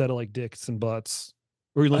had one set of like dicks and butts.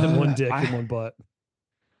 Or you only had one dick and one butt.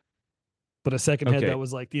 But a second head that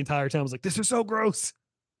was like the entire time was like, this is so gross.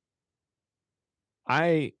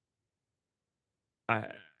 I'd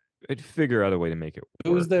figure out a way to make it work.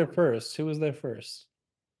 Who was there first?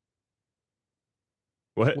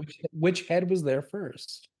 What? Which head was there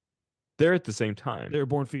first? They're at the same time. They were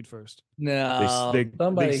born feet first. No,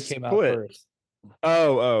 somebody came out first.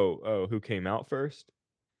 Oh, who came out first?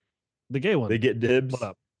 The gay one. They get dibs. What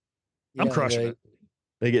up? I'm crushing it.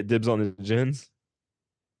 They get dibs on the gins.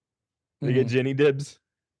 They get Jenny dibs.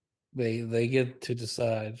 They get to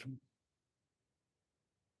decide.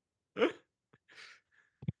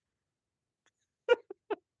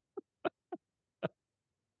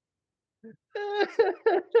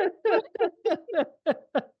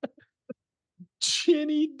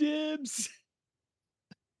 Jenny dibs.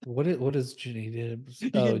 What is Jenny dibs?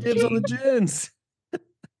 You get dibs on the gins.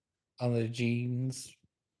 On the jeans.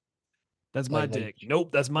 That's my dick.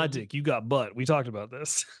 Nope, that's my dick. You got butt. We talked about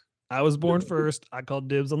this. I was born first. I called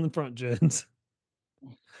dibs on the front gins.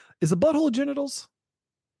 Is the butthole genitals?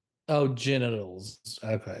 Oh, genitals.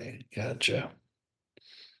 Okay, gotcha.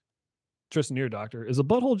 Tristan, you're a doctor. Is a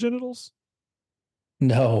butthole genitals?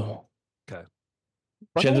 No. Okay.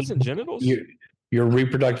 Buttholes and genitals? Your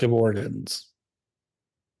reproductive organs.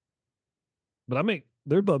 But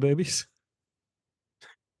they're butt babies.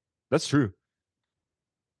 That's true.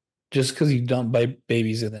 Just because you dump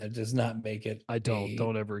babies in that does not make it. I don't.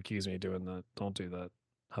 Don't ever accuse me of doing that. Don't do that.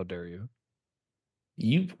 How dare you?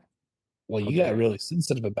 You got really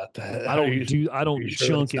sensitive about that. I don't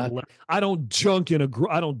junk in. I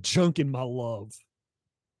don't junk in my love.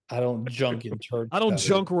 I don't junk in church. I don't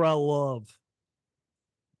junk where I love.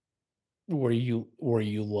 Where you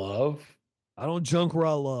love? I don't junk where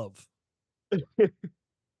I love.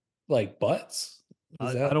 Like butts?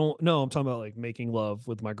 I don't know. I'm talking about like making love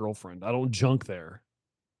with my girlfriend. I don't junk there.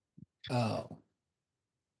 Oh. A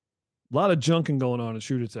lot of junking going on in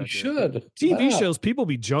True Detective. You should. TV shows, people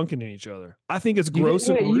be junking in each other. I think it's gross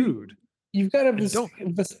and rude. You've got a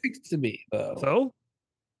vasectomy, though. So?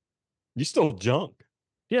 You still junk.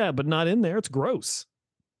 Yeah, but not in there. It's gross.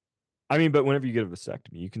 I mean, but whenever you get a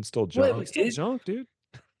vasectomy, you can still junk. Well, still junk, dude.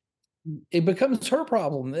 It becomes her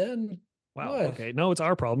problem then. Wow. What? Okay. No, it's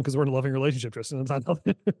our problem because we're in a loving relationship, Tristan. It's not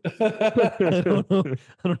nothing. I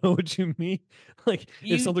don't know what you mean. Like,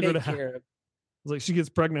 if something were to happen, like she gets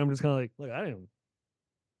pregnant, I'm just kind of like, look, I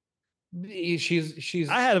didn't. She's.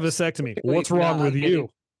 I had a vasectomy. What's wrong with you?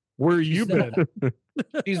 Where you been?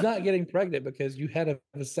 She's not getting pregnant because you had a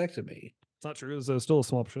vasectomy. It's not true. It's still a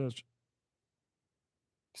small percentage.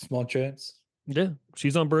 Small chance. Yeah,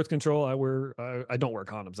 she's on birth control. I don't wear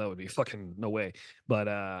condoms. That would be fucking no way. But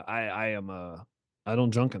I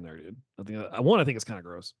don't junk in there, dude. I think it's kind of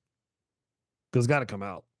gross because it's got to come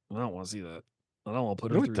out. I don't want to see that. I don't want to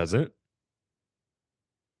put it. No, it doesn't.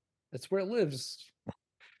 That's where it lives.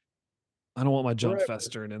 I don't want my junk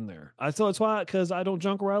festering in there. So it's why, because I don't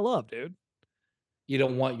junk where I love, dude. You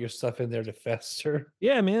don't want your stuff in there to fester.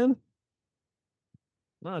 Yeah, man.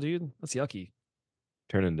 Nah, dude, that's yucky.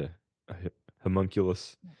 Turn into a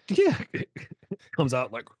homunculus. Yeah, comes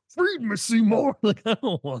out like, feed me, Seymour. Like, I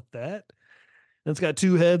don't want that. And it's got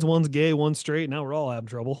two heads. One's gay, one's straight. Now we're all having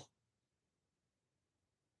trouble.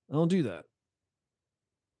 I don't do that.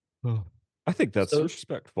 Oh, I think that's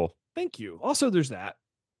respectful. Thank you. Also, there's that.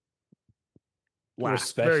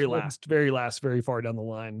 very last, very far down the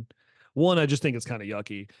line. One, I just think it's kind of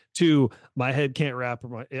yucky. Two, my head can't wrap.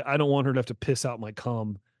 I don't want her to have to piss out my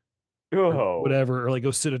cum, or whatever, or like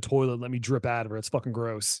go sit in a toilet, and let me drip out of her. It's fucking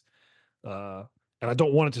gross. And I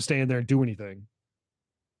don't want it to stay in there and do anything.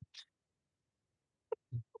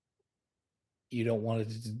 You don't want it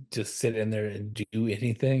to just sit in there and do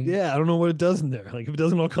anything? Yeah, I don't know what it does in there. Like, if it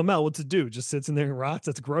doesn't all come out, what's it do? It just sits in there and rots?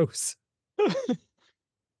 That's gross.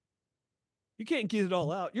 You can't get it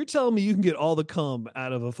all out. You're telling me you can get all the cum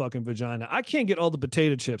out of a fucking vagina. I can't get all the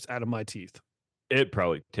potato chips out of my teeth. It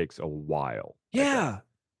probably takes a while. Yeah.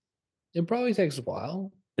 It probably takes a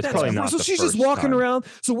while. It's probably not. So she's just walking around.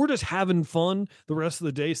 So we're just having fun the rest of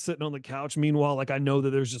the day, sitting on the couch. Meanwhile, like, I know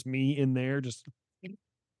that there's just me in there, just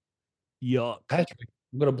yuck. Patrick,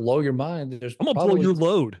 I'm gonna blow your mind. I'm gonna blow your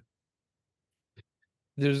load.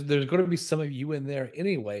 There's going to be some of you in there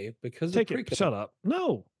anyway because Take it. Shut up.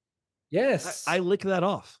 No. Yes. I lick that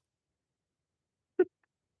off.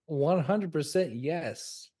 100%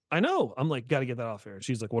 yes. I know. I'm like, got to get that off air.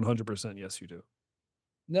 She's like, 100% yes, you do.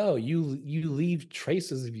 No, you leave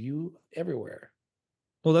traces of you everywhere.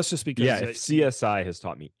 Well, that's just because. Yeah, if CSI has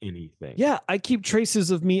taught me anything. Yeah, I keep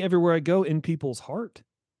traces of me everywhere I go in people's heart.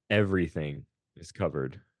 Everything is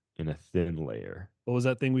covered in a thin layer. What was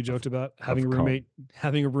that thing we joked about? Having a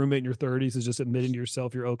roommate in your 30s is just admitting to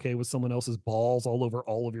yourself you're okay with someone else's balls all over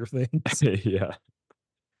all of your things. Yeah.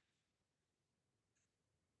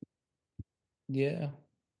 Yeah.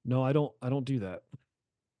 No, I don't do that.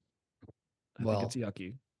 I think it's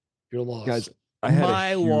yucky. Your loss. Guys, I had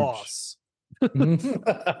my loss.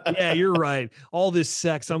 Yeah, you're right. All this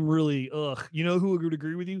sex, I'm really You know who would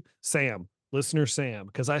agree with you? Sam, listener Sam,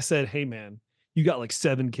 because I said, hey man, you got like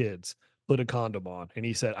 7 kids. Put a condom on. And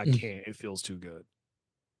he said, I can't. It feels too good.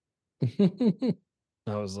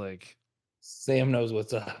 I was like, Sam knows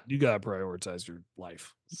what's up. You got to prioritize your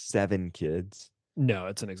life. 7 kids? No,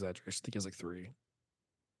 it's an exaggeration. I think it's like 3.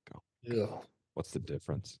 Yeah. What's the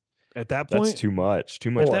difference? At that point, that's too much.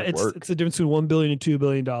 Too much work. It's the difference between $1 billion and $2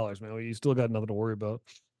 billion, man. You still got nothing to worry about.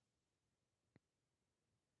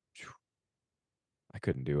 I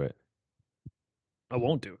couldn't do it. I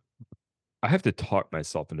won't do it. I have to talk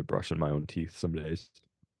myself into brushing my own teeth some days.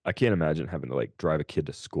 I can't imagine having to like drive a kid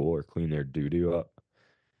to school or clean their doo-doo up. I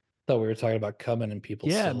thought we were talking about coming in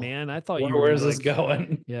people's Yeah, soul. man. I thought where's this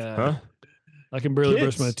going? Yeah. Huh? I can barely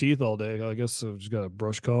brush my teeth all day. I guess I've just got to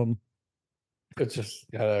brush cum. It's just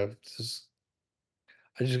I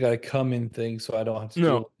just gotta come in things so I don't have to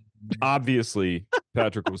do it. Obviously,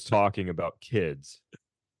 Patrick was talking about kids.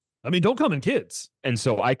 I mean, don't come in kids. And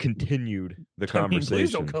so I continued the conversation.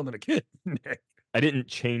 Please don't come in a kid. I didn't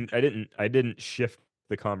change. I didn't shift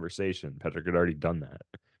the conversation. Patrick had already done that.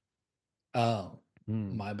 Oh,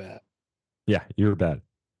 my bad. Yeah, you were bad.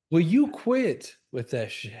 Will you quit with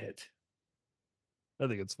that shit? I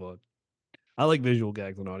think it's fun. I like visual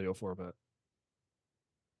gags in audio format.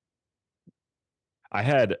 I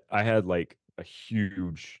had like a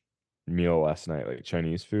huge meal last night, like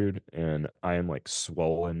Chinese food, and I am like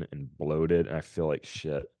swollen and bloated, and I feel like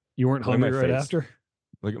shit. You weren't hungry right after?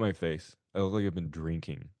 Look at my face. I look like I've been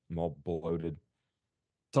drinking. I'm all bloated.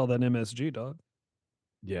 It's all that MSG, dog.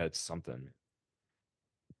 Yeah, it's something.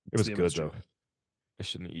 It was good though. I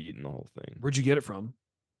shouldn't have eaten the whole thing. Where'd you get it from?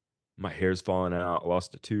 My hair's falling out. I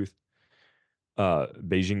lost a tooth.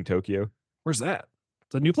 Beijing, Tokyo. Where's that?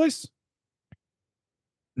 It's a new place?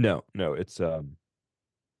 No, it's I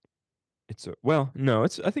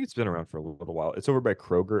think it's been around for a little while. It's over by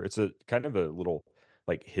Kroger. It's a kind of a little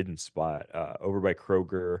like hidden spot over by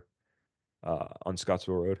Kroger on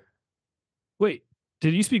Scottsville Road. Wait,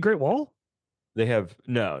 did it used to be Great Wall? They have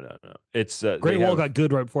no. It's Great Wall got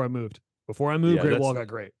good right before I moved. Before I moved, Great Wall got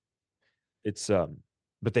great. It's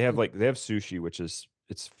but they have sushi, which is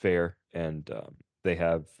it's fair, and they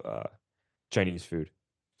have Chinese food.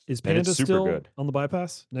 Is Panda still good on the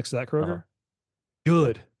bypass next to that Kroger?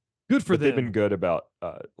 Good for them. They've been good about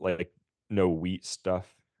like no wheat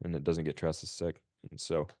stuff, and it doesn't get Tressa sick, and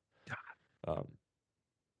so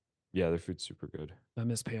yeah, their food's super good. I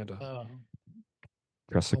miss Panda.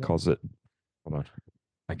 Tressa calls it. Hold on,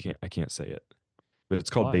 I can't say it, but it's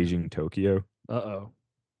called Beijing, Tokyo.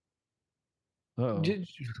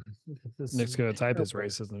 Nick's gonna type his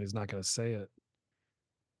racism. He's not gonna say it.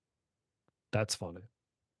 That's funny.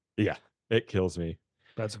 Yeah, it kills me.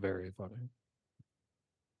 That's very funny.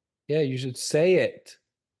 Yeah, you should say it.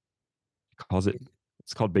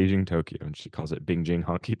 It's called Beijing, Tokyo, and she calls it Bingjing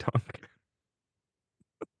Honky Tonk.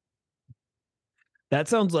 That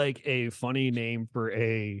sounds like a funny name for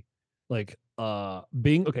a like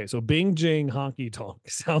Bing. Okay, so Bing Jing Honky Tonk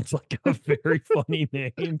sounds like a very funny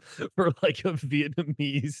name for like a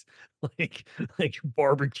Vietnamese like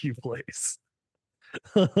barbecue place.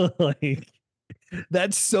 Like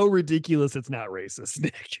that's so ridiculous. It's not racist,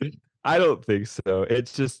 Nick. I don't think so.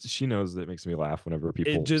 It's just she knows that it makes me laugh whenever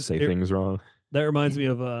people say things wrong. That reminds me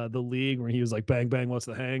of the League where he was like, "Bang bang, what's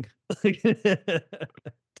the hang?"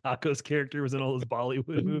 Taco's character was in all those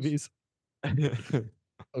Bollywood movies.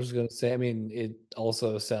 I was gonna say, I mean, it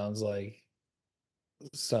also sounds like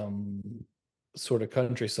some sort of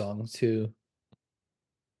country song too.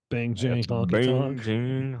 Bang jang honky Bang tonk.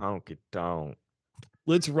 jing honky tonk.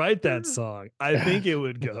 Let's write that song. I think it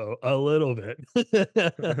would go a little bit.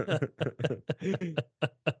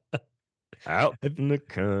 Out in the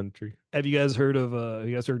country. Have you guys heard of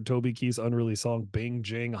Toby Keith's unreleased song Bing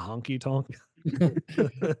Jang Honky Tonk?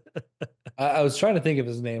 I was trying to think of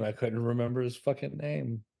his name. I couldn't remember his fucking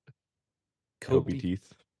name. Kobe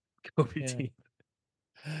Teeth. Kobe Yeah. Teeth.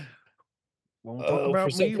 Won't talk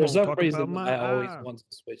about me. For some talk reason, about my I always eye. want to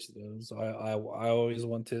switch those. I always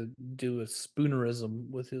want to do a spoonerism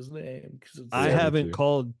with his name because I Yeah, me haven't too.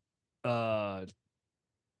 called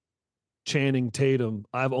Channing Tatum.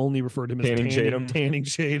 I've only referred to him as Channing Tatum? Tanning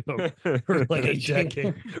Tatum for like a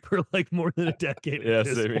decade, for like more than a decade Yeah, at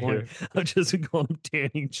this same point. I've just been calling him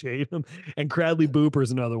Tanning Tatum. And Cradley Booper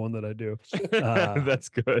is another one that I do. That's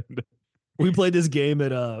good. We played this game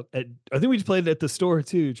at I think we played it at the store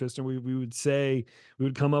too, Tristan. We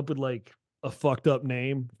would come up with like a fucked up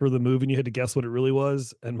name for the movie and you had to guess what it really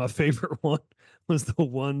was. And my favorite one was the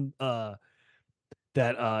one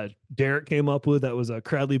that Derek came up with that was a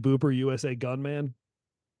Cradley Booper USA Gunman.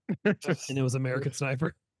 And it was American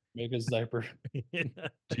Sniper. American Sniper.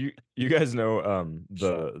 Do you guys know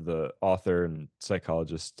the author and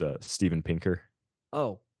psychologist Steven Pinker?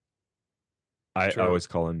 Oh, I sure. always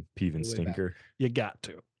call him Peeve and Way back. Stinker. You got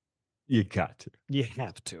to. You got to. You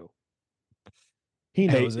have to. He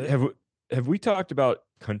knows it. Have we talked about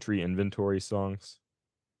country inventory songs?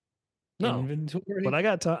 No, Inventory. but I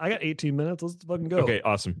got 18 minutes. Let's fucking go. Okay,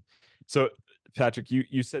 awesome. So Patrick,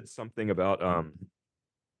 you said something about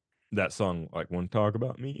that song, like "Won't Talk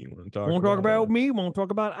About Me." Won't talk about me. Won't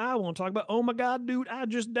talk about I. Won't talk about. Oh my God, dude, I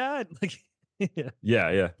just died. Like,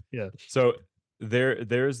 Yeah. Yeah. So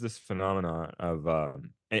there's this phenomenon of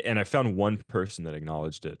and I found one person that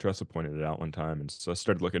acknowledged it. Tressa pointed it out one time, and so I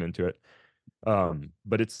started looking into it.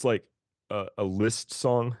 But it's like a list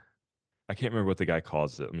song. I can't remember what the guy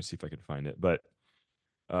calls it. Let me see if I can find it. But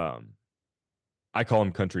I call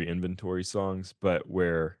them country inventory songs, but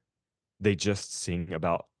where they just sing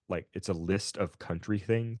about, like, it's a list of country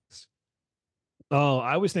things. Oh,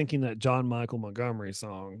 I was thinking that John Michael Montgomery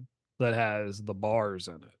song that has the bars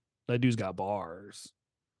in it. That dude's got bars.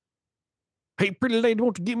 Hey, pretty lady,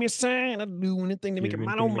 won't you give me a sign? I'll do anything to make it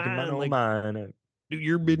mine on mine. Like, do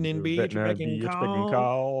your bidding in bitch, back and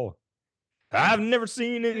call. I've never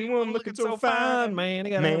seen anyone looking so fine, man.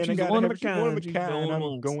 I Man, she's I one of a she's one of a kind. kind.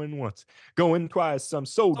 I'm going once, going twice. I'm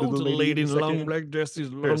sold to the lady in in the long second. black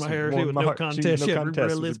dresses, long There's my hair, one with in my no heart, she's contest. no She had contest, red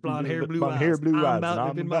with lips, blonde hair, blue blonde eyes. hair, blue I'm eyes, about and to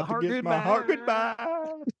I'm give my about to heart give my heart goodbye.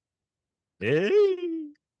 Hey.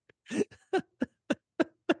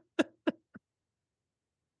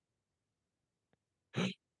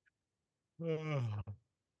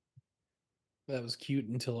 That was cute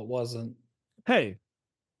until it wasn't. Hey,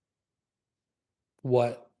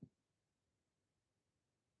 What?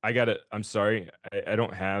 I got it. I'm sorry. I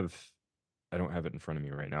don't have it in front of me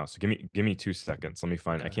right now. So give me 2 seconds. Let me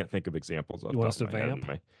find. I Okay. can't think of examples. You want us to vamp?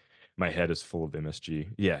 My head is full of MSG.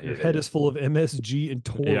 Yeah. Your head is full of MSG and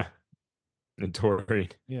Tor. Yeah. And Tori.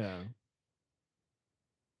 Yeah.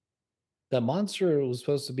 That monster was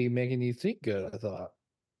supposed to be making you think good, I thought.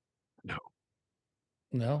 No.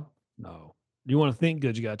 No? No. You want to think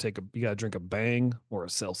good, you gotta drink a Bang or a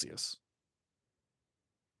Celsius.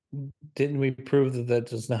 Didn't we prove that that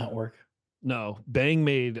does not work? No, Bang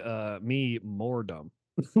made me more dumb.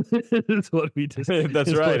 That's what we just. That's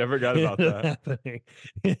is right. what I forgot about is that.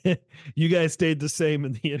 happening. You guys stayed the same,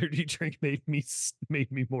 and the energy drink made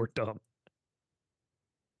me more dumb.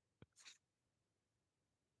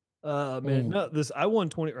 Man, no, this I won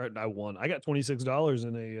 20. Or I won. I got $26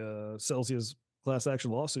 in a Celsius class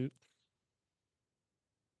action lawsuit.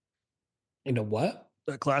 You know what?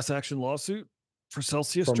 A class action lawsuit for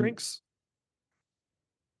Celsius From- drinks.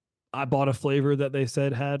 I bought a flavor that they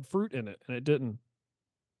said had fruit in it, and it didn't.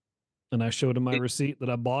 And I showed them my receipt that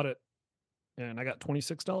I bought it, and I got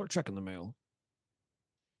 $26 check in the mail.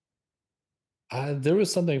 There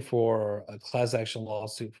was something for a class action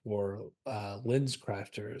lawsuit for lens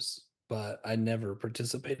crafters, but I never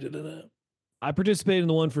participated in it. I participated in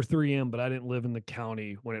the one for 3M, but I didn't live in the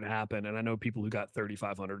county when it happened, and I know people who got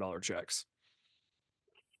 $3,500 checks.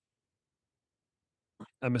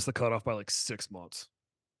 I missed the cutoff by like 6 months.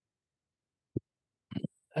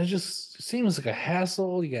 It just seems like a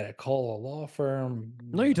hassle. You got to call a law firm.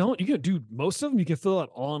 No, you don't. You can do most of them. You can fill out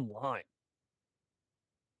online.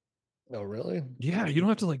 Oh, really? Yeah, you don't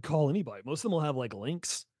have to like call anybody. Most of them will have like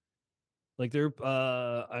links. Like I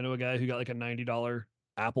know a guy who got like a $90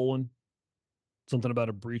 Apple one. Something about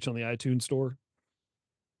a breach on the iTunes store.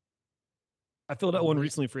 I filled out one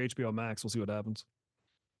recently for HBO Max. We'll see what happens.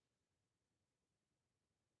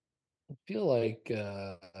 I feel like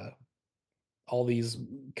all these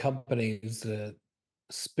companies that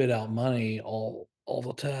spit out money all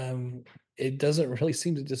the time, it doesn't really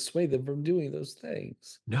seem to dissuade them from doing those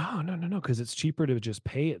things. No, because it's cheaper to just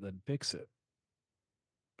pay it than fix it.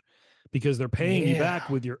 Because they're paying you back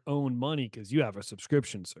with your own money because you have a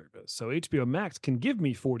subscription service. So HBO Max can give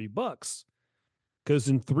me $40 because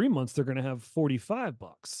in 3 months they're going to have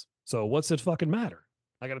 $45. So what's it fucking matter?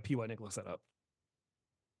 I got to pee while Nick looks that up.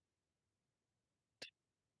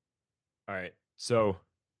 All right. So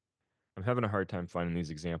I'm having a hard time finding these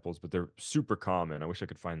examples, but they're super common. I wish I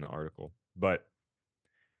could find the article. But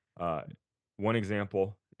one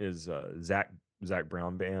example is Zach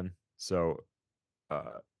Brown Band. So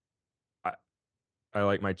I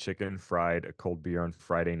like my chicken fried, a cold beer on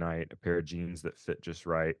Friday night, a pair of jeans that fit just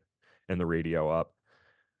right, and the radio up.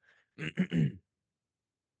 And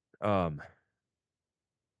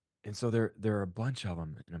so there are a bunch of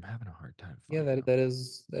them, and I'm having a hard time finding them.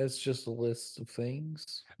 That's just a list of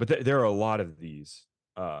things. But there are a lot of these.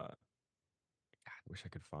 God, I wish I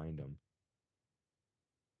could find them.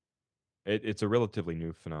 It's a relatively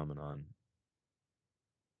new phenomenon.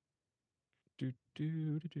 Do.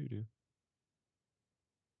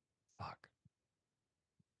 Fuck.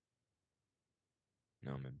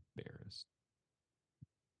 No, I'm embarrassed.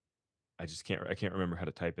 I can't remember how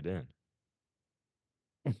to type it in.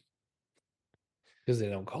 Because they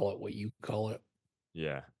don't call it what you call it.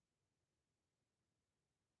 Yeah.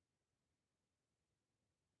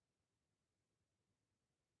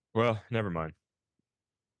 Well, never mind.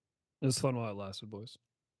 It was fun while it lasted, boys.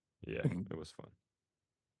 Yeah, it was fun.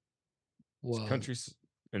 Well, Country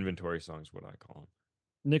inventory songs, what I call them.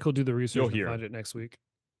 Nick will do the research and hear find it next week.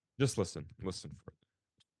 Just listen for it,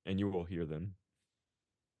 and you will hear them.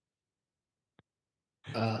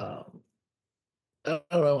 I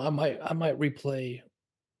don't know. I might replay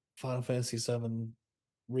Final Fantasy VII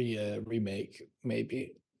remake,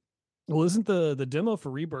 maybe. Well, isn't the demo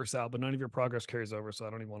for Rebirth out, but none of your progress carries over, so I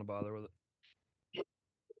don't even want to bother with it.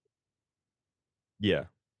 Yeah.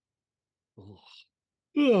 Oh,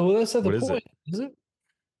 well, that's not the point, is it?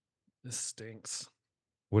 This stinks.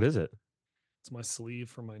 What is it? It's my sleeve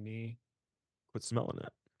for my knee. Quit smelling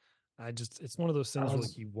it. It's one of those things where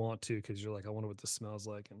like you want to because you're like, I wonder what this smells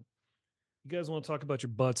like. And you guys want to talk about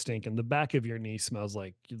your butt stinking. The back of your knee smells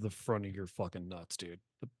like the front of your fucking nuts, dude.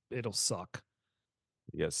 It'll suck.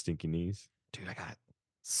 You got stinky knees? Dude, I got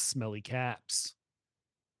smelly caps.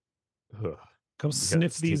 Ugh. Come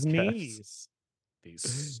sniff these knees.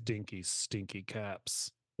 These stinky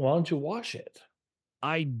caps. Why don't you wash it?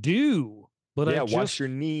 I do, but wash your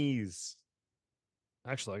knees.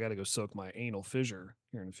 Actually, I got to go soak my anal fissure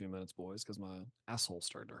here in a few minutes, boys, because my asshole's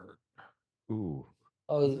starting to hurt. Ooh.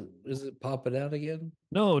 Oh, is it popping out again?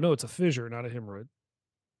 No, it's a fissure, not a hemorrhoid.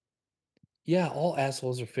 Yeah, all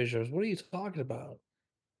assholes are fissures. What are you talking about?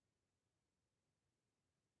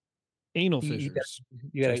 Anal fissures.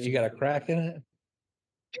 You got a crack in it?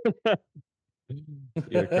 You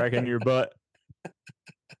got a crack in your butt?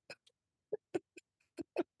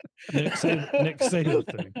 Nick, say the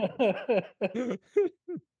thing.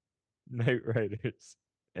 Night Riders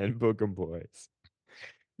and Bookham Boys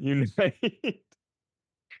unite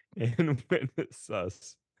and witness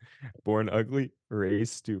us. Born ugly,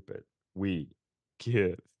 raised stupid. We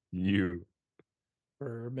give you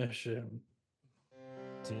permission.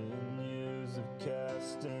 10 years of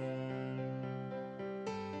casting,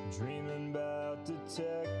 dreaming about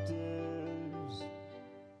detectives,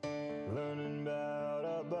 learning about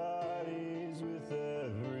our bodies with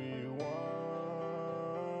everyone,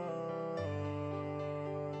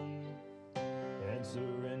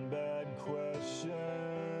 answering bad questions,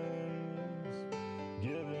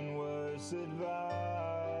 giving worse advice,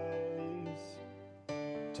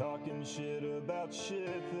 talking shit about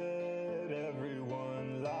shit that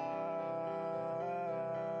everyone likes,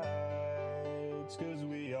 'cause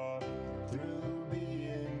we are through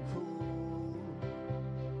being cool.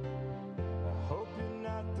 I hope you're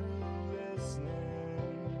not through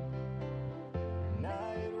listening.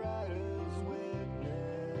 Night Riders with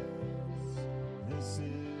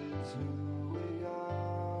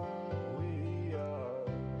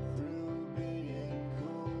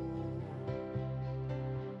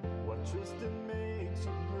just a